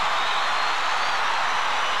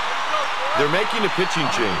 They're making a pitching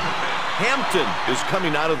change. Hampton is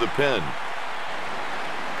coming out of the pen.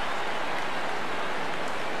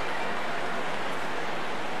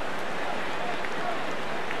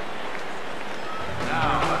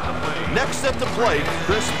 Next at the plate,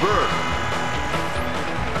 Chris Burke.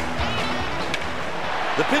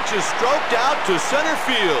 The pitch is stroked out to center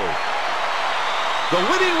field. The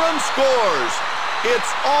winning run scores.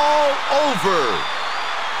 It's all over.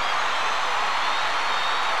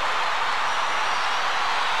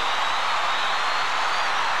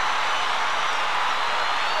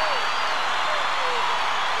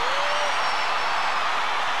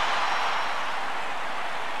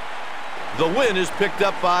 The win is picked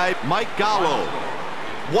up by Mike Gallo.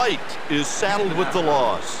 White is saddled with the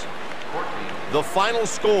loss. The final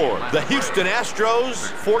score, the Houston Astros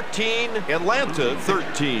 14, Atlanta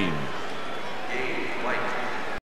 13.